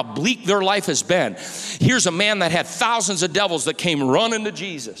bad and how bleak their life has been. Here's a man that had thousands of devils that came running to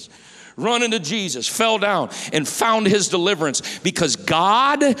Jesus, fell down and found his deliverance, because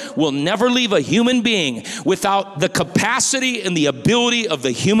God will never leave a human being without the capacity and the ability of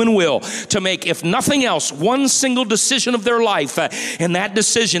the human will to make, if nothing else, one single decision of their life. And that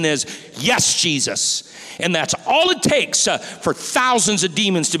decision is, yes, Jesus. And that's all it takes for thousands of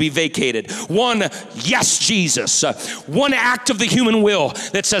demons to be vacated. One, yes, Jesus. One act of the human will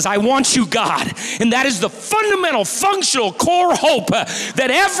that says, I want you, God. And that is the fundamental, functional, core hope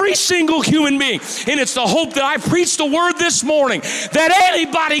that every single human being, and it's the hope that I preached the word this morning, that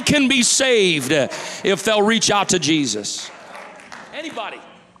anybody can be saved if they'll reach out to Jesus. Anybody.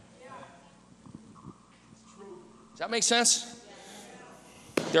 Does that make sense?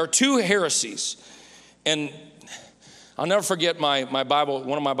 There are two heresies. And I'll never forget one of my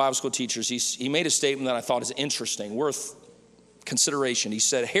Bible school teachers, he made a statement that I thought is interesting, worth consideration. He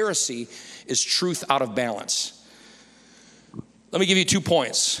said, heresy is truth out of balance. Let me give you 2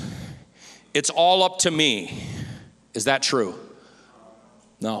 points. It's all up to me. Is that true?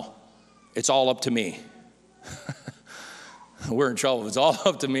 No. It's all up to me. We're in trouble. If it's all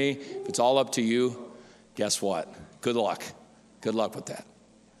up to me, if it's all up to you, guess what? Good luck. Good luck with that.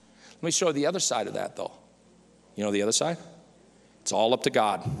 Let me show you the other side of that, though. You know the other side? It's all up to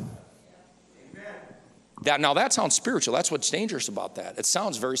God. Now that sounds spiritual. That's what's dangerous about that. It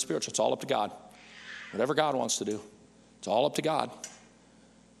sounds very spiritual. It's all up to God. Whatever God wants to do, it's all up to God.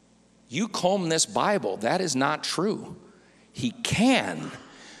 You comb this Bible, that is not true. He can,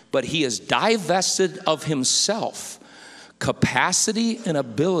 but he is divested of himself capacity and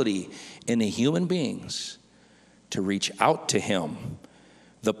ability in the human beings to reach out to him.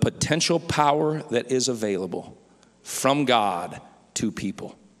 The potential power that is available from God to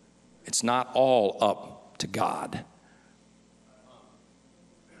people. It's not all up to God.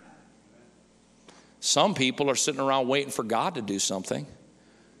 Some people are sitting around waiting for God to do something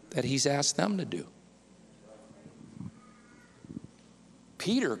that he's asked them to do.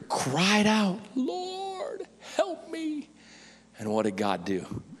 Peter cried out, Lord, help me. And what did God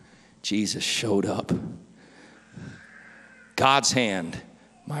do? Jesus showed up. God's hand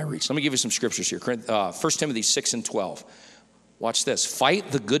my reach. Let me give you some scriptures here. 1 Timothy 6:12. Watch this.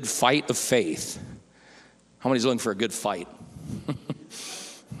 Fight the good fight of faith. How many's looking for a good fight?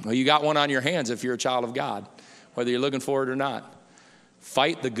 Well, you got one on your hands if you're a child of God, whether you're looking for it or not.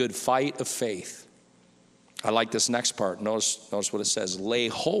 Fight the good fight of faith. I like this next part. Notice what it says. Lay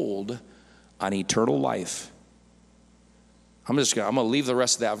hold on eternal life. I'm going to leave the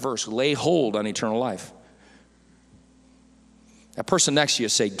rest of that verse. Lay hold on eternal life. That person next to you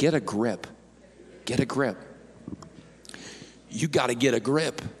say, get a grip. Get a grip. You got to get a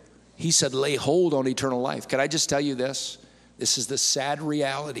grip. He said, lay hold on eternal life. Can I just tell you this? This is the sad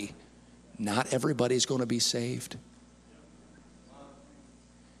reality. Not everybody's going to be saved.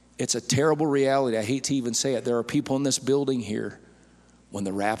 It's a terrible reality. I hate to even say it. There are people in this building here, when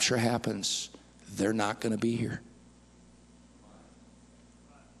the rapture happens, they're not going to be here.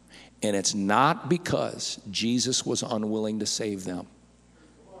 And it's not because Jesus was unwilling to save them.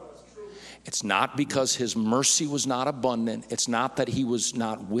 It's not because his mercy was not abundant. It's not that he was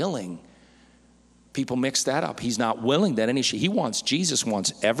not willing. People mix that up. He's not willing that Jesus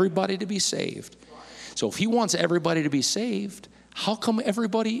wants everybody to be saved. So if he wants everybody to be saved, how come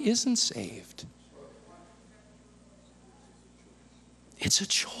everybody isn't saved? It's a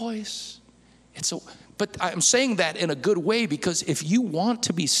choice. But I'm saying that in a good way, because if you want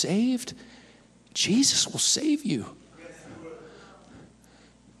to be saved, Jesus will save you.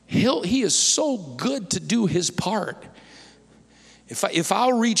 He is so good to do his part. If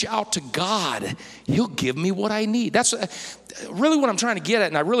I'll reach out to God, he'll give me what I need. That's really what I'm trying to get at,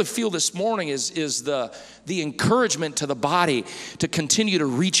 and I really feel this morning is the encouragement to the body to continue to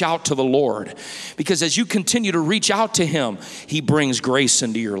reach out to the Lord. Because as you continue to reach out to him, he brings grace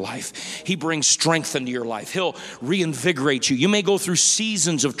into your life. He brings strength into your life. He'll reinvigorate you. You may go through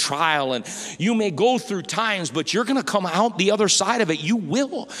seasons of trial, and you may go through times, but you're going to come out the other side of it. You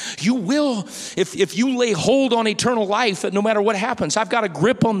will. You will. If you lay hold on eternal life, that no matter what happens, I've got a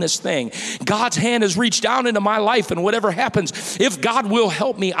grip on this thing. God's hand has reached down into my life, and whatever happens, if God will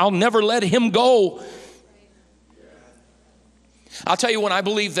help me, I'll never let him go. I'll tell you when I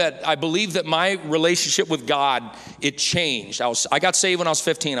believe that my relationship with God, it changed. I got saved when I was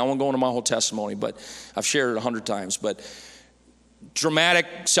 15. I won't go into my whole testimony, but I've shared it 100 times. But dramatic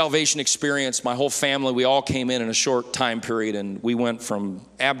salvation experience. My whole family, we all came in a short time period, and we went from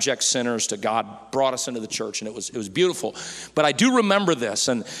abject sinners to God brought us into the church, and it was beautiful. But I do remember this,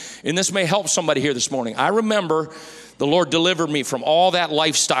 and this may help somebody here this morning. I remember the Lord delivered me from all that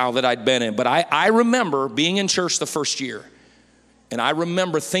lifestyle that I'd been in. But I remember being in church the first year, and I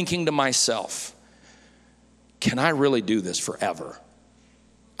remember thinking to myself, can I really do this forever?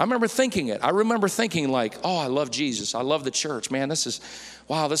 I remember thinking it. I remember thinking like, oh, I love Jesus. I love the church. Man, this is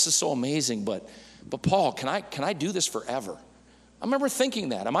so amazing. But Paul, can I do this forever? I remember thinking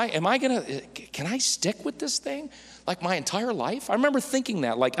that. Can I stick with this thing like my entire life? I remember thinking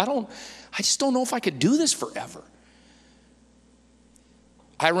that. Like, I just don't know if I could do this forever.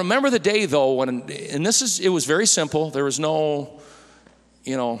 I remember the day though, it was very simple. There was no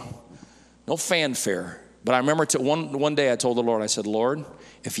fanfare. But I remember one day I told the Lord, I said, Lord,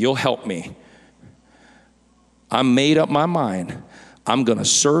 if you'll help me, I made up my mind. I'm going to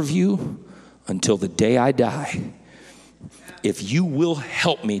serve you until the day I die. If you will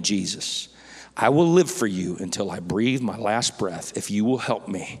help me, Jesus, I will live for you until I breathe my last breath, if you will help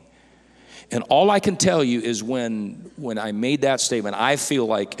me. And all I can tell you is when I made that statement, I feel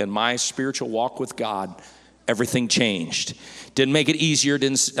like in my spiritual walk with God, everything changed. Didn't make it easier.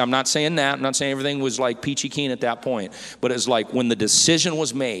 I'm not saying that. I'm not saying everything was like peachy keen at that point. But it's like when the decision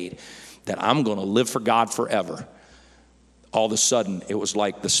was made that I'm going to live for God forever, all of a sudden it was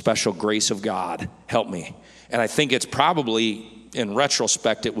like the special grace of God helped me. And I think it's probably, in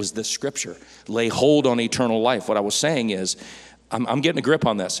retrospect, it was this scripture. Lay hold on eternal life. What I was saying is, I'm getting a grip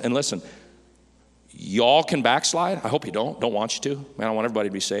on this. And listen, y'all can backslide. I hope you don't. Don't want you to. Man, I want everybody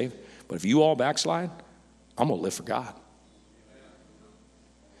to be saved. But if you all backslide, I'm going to live for God.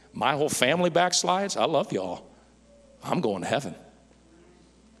 My whole family backslides. I love y'all. I'm going to heaven.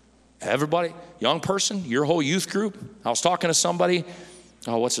 Everybody, young person, your whole youth group. I was talking to somebody.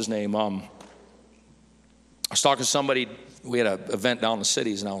 Oh, what's his name? I was talking to somebody. We had an event down in the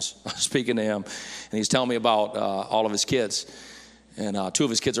cities, and I was speaking to him, and he's telling me about all of his kids. And 2 of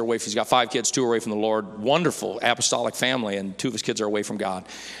his kids are away. He's got 5 kids, 2 are away from the Lord. Wonderful apostolic family, and 2 of his kids are away from God.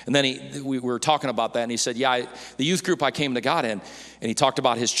 And then we were talking about that, and he said, yeah, the youth group I came to God in, and he talked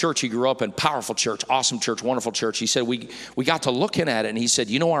about his church. He grew up in powerful church, awesome church, wonderful church. He said, we got to looking at it, and he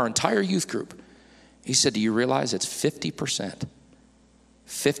said, our entire youth group, he said, do you realize it's 50%?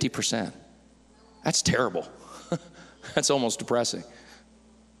 50%. That's terrible. That's almost depressing.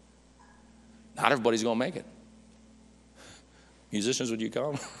 Not everybody's going to make it. Musicians, would you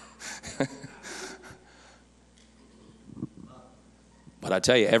come? But I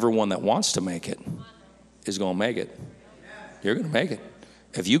tell you, everyone that wants to make it is going to make it. You're going to make it.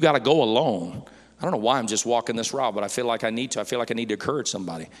 If you got to go alone, I don't know why I'm just walking this route, but I feel like I need to. I feel like I need to encourage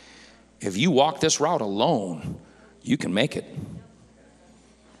somebody. If you walk this route alone, you can make it.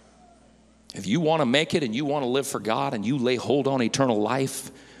 If you want to make it and you want to live for God and you lay hold on eternal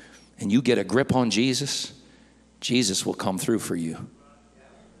life and you get a grip on Jesus, Jesus will come through for you.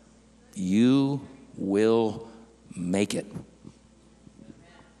 You will make it.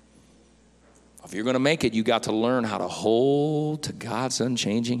 If you're going to make it, you got to learn how to hold to God's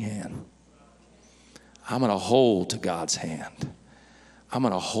unchanging hand. I'm going to hold to God's hand. I'm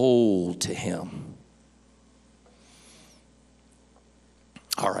going to hold to him.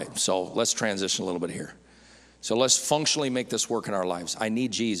 All right, so let's transition a little bit here. So let's functionally make this work in our lives. I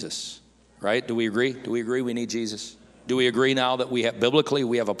need Jesus, right? Do we agree? Do we agree we need Jesus? Do we agree now that biblically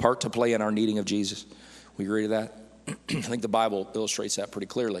we have a part to play in our needing of Jesus? We agree to that? I think the Bible illustrates that pretty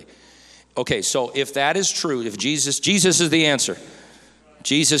clearly. Okay, so if that is true, if Jesus is the answer.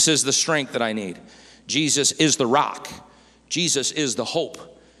 Jesus is the strength that I need. Jesus is the rock. Jesus is the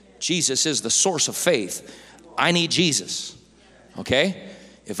hope. Jesus is the source of faith. I need Jesus. Okay?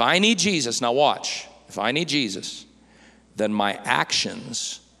 If I need Jesus, now watch. If I need Jesus, then my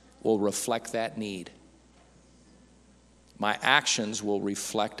actions will reflect that need. My actions will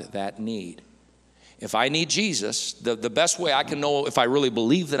reflect that need. If I need Jesus, the best way I can know if I really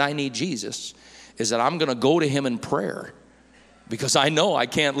believe that I need Jesus is that I'm going to go to him in prayer, because I know I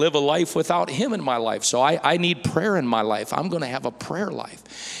can't live a life without him in my life. So I need prayer in my life. I'm going to have a prayer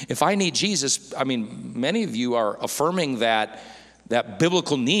life. If I need Jesus, I mean, many of you are affirming that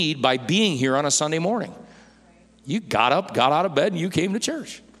biblical need by being here on a Sunday morning. You got up, got out of bed, and you came to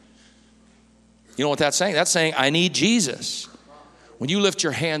church. You know what that's saying? That's saying, I need Jesus. When you lift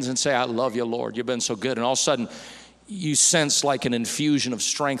your hands and say, I love you, Lord, you've been so good, and all of a sudden you sense like an infusion of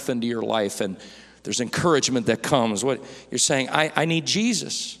strength into your life, and there's encouragement that comes. What you're saying, I need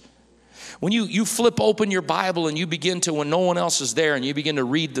Jesus. When you flip open your Bible and you begin to, when no one else is there, and you begin to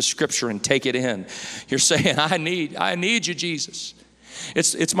read the scripture and take it in, you're saying, I need you, Jesus.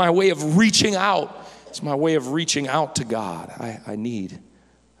 It's my way of reaching out. It's my way of reaching out to God. I need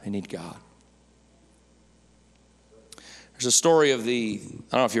God. There's a story of I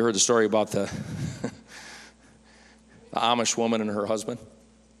don't know if you heard the story about the Amish woman and her husband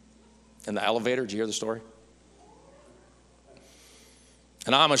in the elevator. Did you hear the story?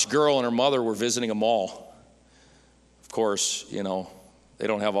 An Amish girl and her mother were visiting a mall. Of course, they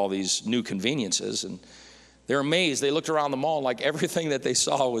don't have all these new conveniences, and they're amazed. They looked around the mall like everything that they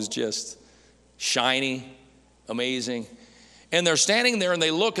saw was just shiny, amazing. And they're standing there and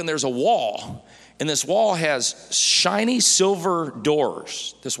they look, and there's a wall. And this wall has shiny silver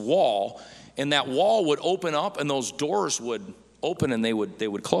doors, this wall, and that wall would open up and those doors would open and they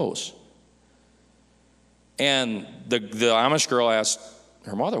would close. And the Amish girl asked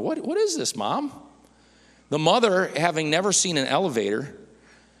her mother, what is this, Mom? The mother, having never seen an elevator,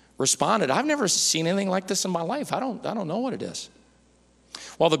 responded, I've never seen anything like this in my life. I don't know what it is.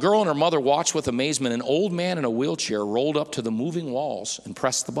 While the girl and her mother watched with amazement, an old man in a wheelchair rolled up to the moving walls and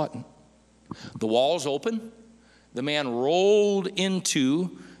pressed the button. The walls opened. The man rolled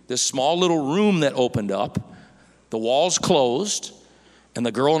into this small little room that opened up. The walls closed, and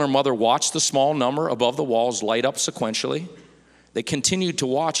the girl and her mother watched the small number above the walls light up sequentially. They continued to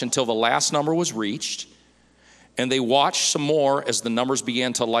watch until the last number was reached, and they watched some more as the numbers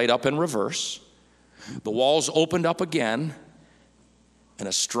began to light up in reverse. The walls opened up again, and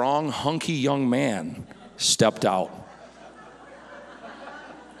a strong, hunky young man stepped out.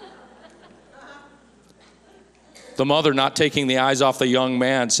 The mother, not taking the eyes off the young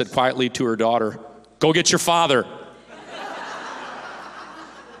man, said quietly to her daughter, "Go get your father."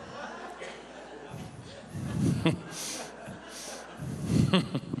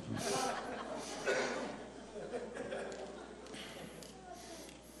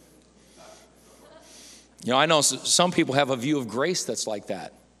 I know some people have a view of grace that's like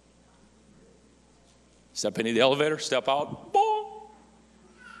that. Step into the elevator, step out, boom.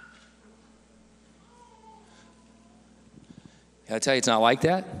 Can I tell you it's not like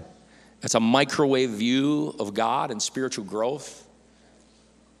that? It's a microwave view of God and spiritual growth.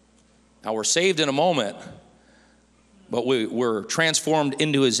 Now, we're saved in a moment, but we're transformed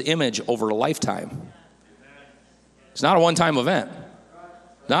into his image over a lifetime. It's not a one-time event.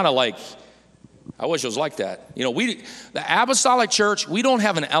 Not I wish it was like that. The Apostolic Church, we don't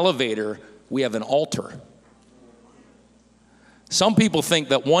have an elevator, we have an altar. Some people think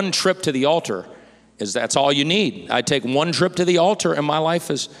that one trip to the altar that's all you need. I take one trip to the altar and my life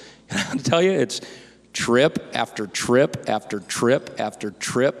is, I tell you, it's trip after trip after trip after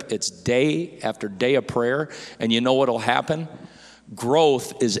trip. It's day after day of prayer. And you know what'll happen?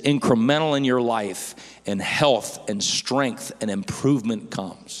 Growth is incremental in your life, and health and strength and improvement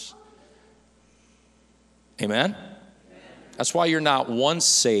comes. Amen? That's why you're not once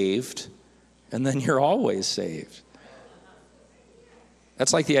saved and then you're always saved.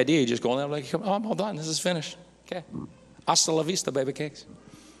 That's like the idea. You just go in there like, oh, I'm all done. This is finished. Okay. Hasta la vista, baby cakes.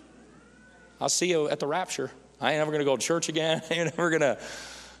 I'll see you at the rapture. I ain't never going to go to church again. I ain't never going to.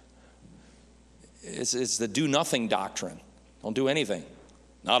 It's the do nothing doctrine. Don't do anything.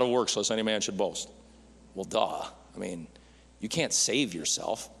 Not of works, lest any man should boast. Well, duh. I mean, you can't save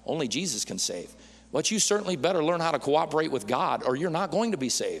yourself. Only Jesus can save. But you certainly better learn how to cooperate with God, or you're not going to be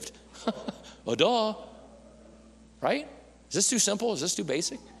saved. Oh, duh. Right? Is this too simple? Is this too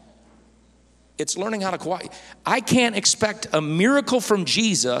basic? It's learning how to cooperate. I can't expect a miracle from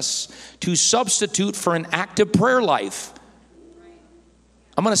Jesus to substitute for an active prayer life.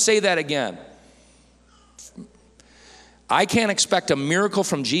 I'm going to say that again. I can't expect a miracle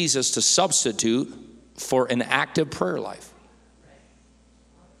from Jesus to substitute for an active prayer life.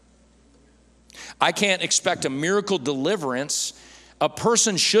 I can't expect a miracle deliverance. A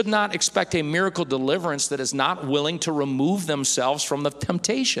person should not expect a miracle deliverance that is not willing to remove themselves from the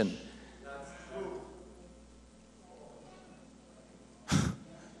temptation.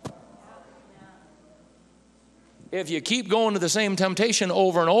 If you keep going to the same temptation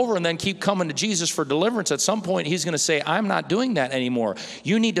over and over and then keep coming to Jesus for deliverance, at some point he's going to say, I'm not doing that anymore.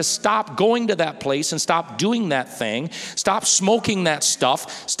 You need to stop going to that place and stop doing that thing. Stop smoking that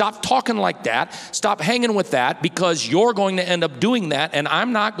stuff. Stop talking like that. Stop hanging with that, because you're going to end up doing that, and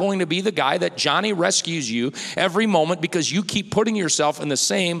I'm not going to be the guy that Johnny rescues you every moment because you keep putting yourself in the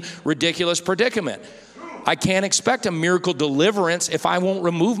same ridiculous predicament. I can't expect a miracle deliverance if I won't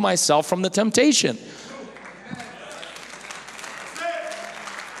remove myself from the temptation.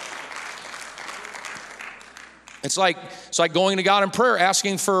 It's like going to God in prayer,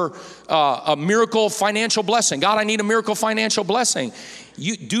 asking for a miracle financial blessing. God, I need a miracle financial blessing.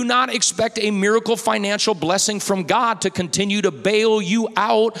 You do not expect a miracle financial blessing from God to continue to bail you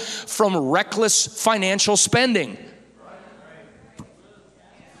out from reckless financial spending.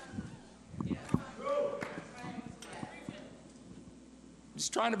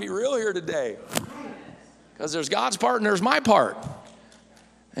 Just trying to be real here today, because there's God's part and there's my part.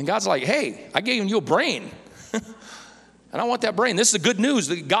 And God's like, hey, I gave you a brain. And I want that brain. This is the good news.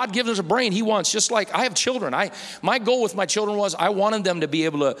 God gives us a brain. He wants, just like I have children. My goal with my children was I wanted them to be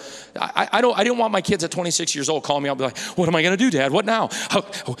able to. I didn't want my kids at 26 years old calling me up and be like, "What am I going to do, Dad? What now?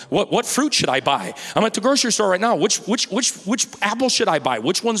 What fruit should I buy? I'm at the grocery store right now. Which apple should I buy?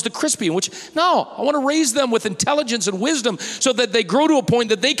 Which one's the crispy? And which?" No, I want to raise them with intelligence and wisdom so that they grow to a point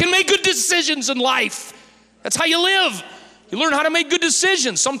that they can make good decisions in life. That's how you live. You learn how to make good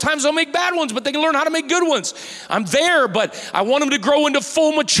decisions. Sometimes they'll make bad ones, but they can learn how to make good ones. I'm there, but I want them to grow into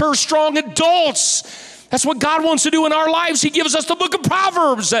full, mature, strong adults. That's what God wants to do in our lives. He gives us the book of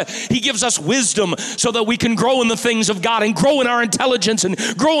Proverbs. He gives us wisdom so that we can grow in the things of God and grow in our intelligence and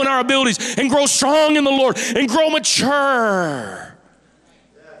grow in our abilities and grow strong in the Lord and grow mature.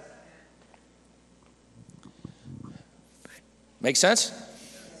 Make sense?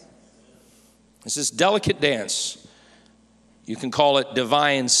 It's this delicate dance. You can call it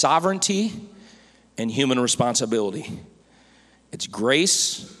divine sovereignty and human responsibility. It's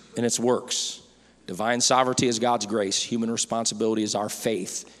grace and it's works. Divine sovereignty is God's grace. Human responsibility is our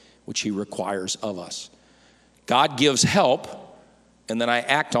faith, which He requires of us. God gives help, and then I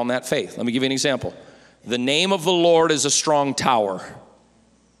act on that faith. Let me give you an example. The name of the Lord is a strong tower.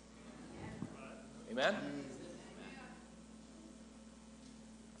 Amen?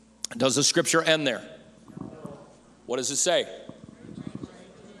 Does the scripture end there? What does it say?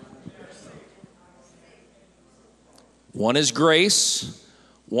 One is grace,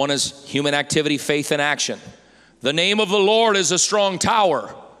 one is human activity, faith, and action. The name of the Lord is a strong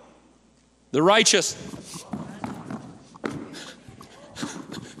tower. The righteous.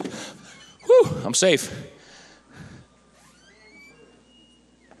 Whew, I'm safe.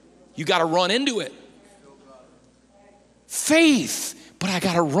 You got to run into it. Faith. But I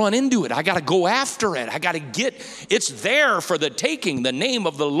got to run into it. I got to go after it. I got to get, it's there for the taking, the name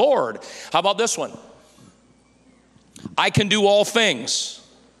of the Lord. How about this one? I can do all things.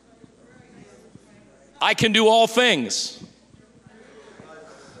 I can do all things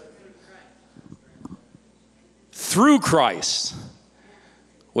through Christ,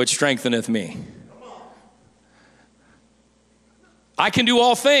 which strengtheneth me. I can do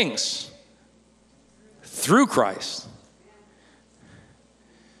all things through Christ.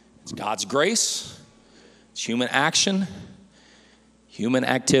 It's God's grace. It's human action, human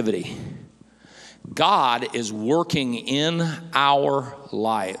activity. God is working in our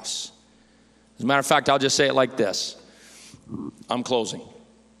lives. As a matter of fact, I'll just say it like this. I'm closing.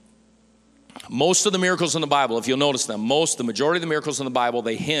 Most of the miracles in the Bible, if you'll notice them, the majority of the miracles in the Bible,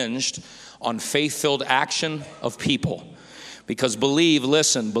 they hinged on faith-filled action of people. Because believe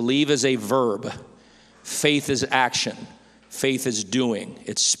is a verb. Faith is action. Faith is doing.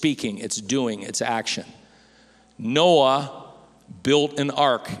 It's speaking. It's doing. It's action. Noah built an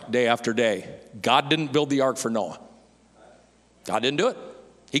ark day after day. God didn't build the ark for Noah. God didn't do it.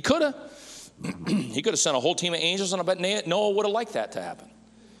 He could have. He could have sent a whole team of angels, and I bet Noah would have liked that to happen.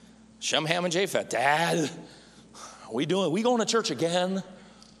 Shem, Ham, and Japheth. Dad, we going to church again?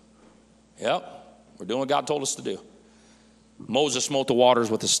 Yep, we're doing what God told us to do. Moses smote the waters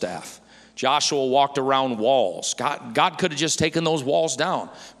with a staff. Joshua walked around walls. God could have just taken those walls down.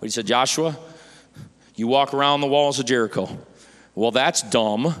 But he said, Joshua, you walk around the walls of Jericho. Well, that's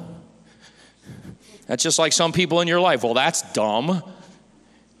dumb. That's just like some people in your life. Well, that's dumb.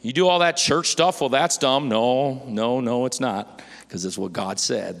 You do all that church stuff. Well, that's dumb. No, it's not. Because it's what God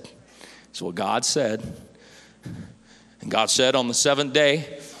said. It's what God said. And God said on the seventh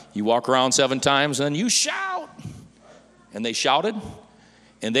day, you walk around 7 times and you shout. And they shouted.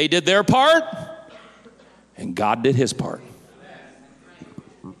 And they did their part. And God did his part.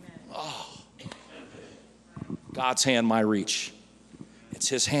 Oh. God's hand, my reach. It's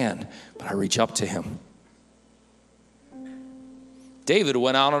his hand, but I reach up to him. David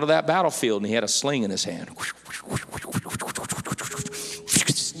went out onto that battlefield and he had a sling in his hand.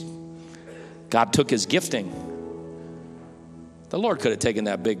 God took his gifting. The Lord could have taken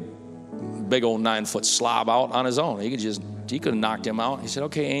that big old 9-foot slob out on his own. He could have knocked him out. He said,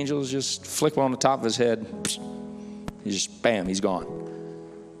 okay, angels, just flick one on the top of his head. He just, bam, he's gone.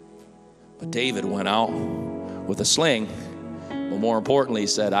 But David went out with a sling. But more importantly, he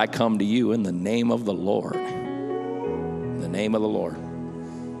said, I come to you in the name of the Lord. In the name of the Lord.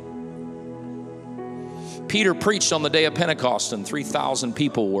 Peter preached on the day of Pentecost and 3,000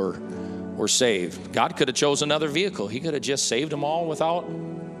 people were saved. God could have chosen another vehicle. He could have just saved them all without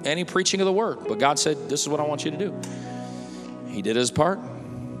any preaching of the word. But God said, this is what I want you to do. He did his part.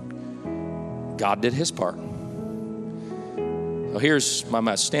 God did his part. So here's my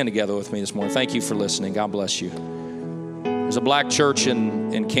message. Stand together with me this morning. Thank you for listening. God bless you. There's a black church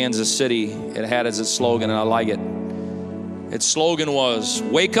in Kansas City. It had as its slogan, and I like it. Its slogan was,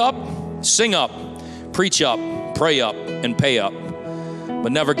 wake up, sing up, preach up, pray up, and pay up.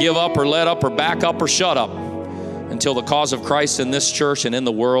 But never give up or let up or back up or shut up until the cause of Christ in this church and in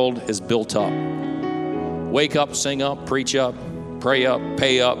the world is built up. Wake up, sing up, preach up, pray up,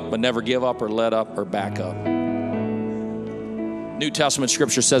 pay up, but never give up or let up or back up. New Testament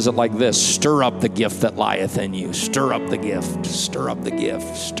scripture says it like this: stir up the gift that lieth in you. Stir up the gift. Stir up the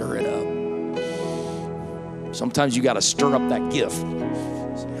gift. Stir it up. Sometimes you got to stir up that gift.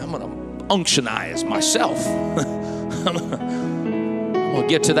 I'm going to unctionize myself. I'm going to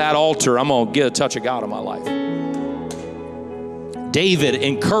get to that altar. I'm going to get a touch of God in my life. David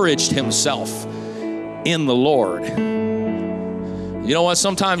encouraged himself in the Lord. You know what?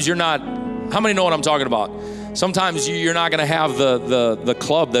 Sometimes you're not, how many know what I'm talking about? Sometimes you're not going to have the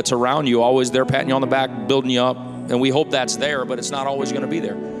club that's around you always there patting you on the back, building you up. And we hope that's there, but it's not always going to be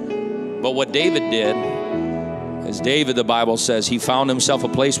there. But what David did is David, the Bible says, he found himself a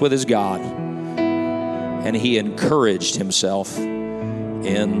place with his God. And he encouraged himself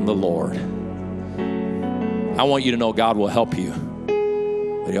in the Lord. I want you to know God will help you.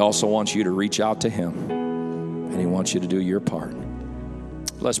 But he also wants you to reach out to him. And he wants you to do your part.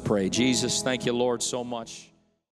 Let's pray. Jesus, thank you, Lord, so much.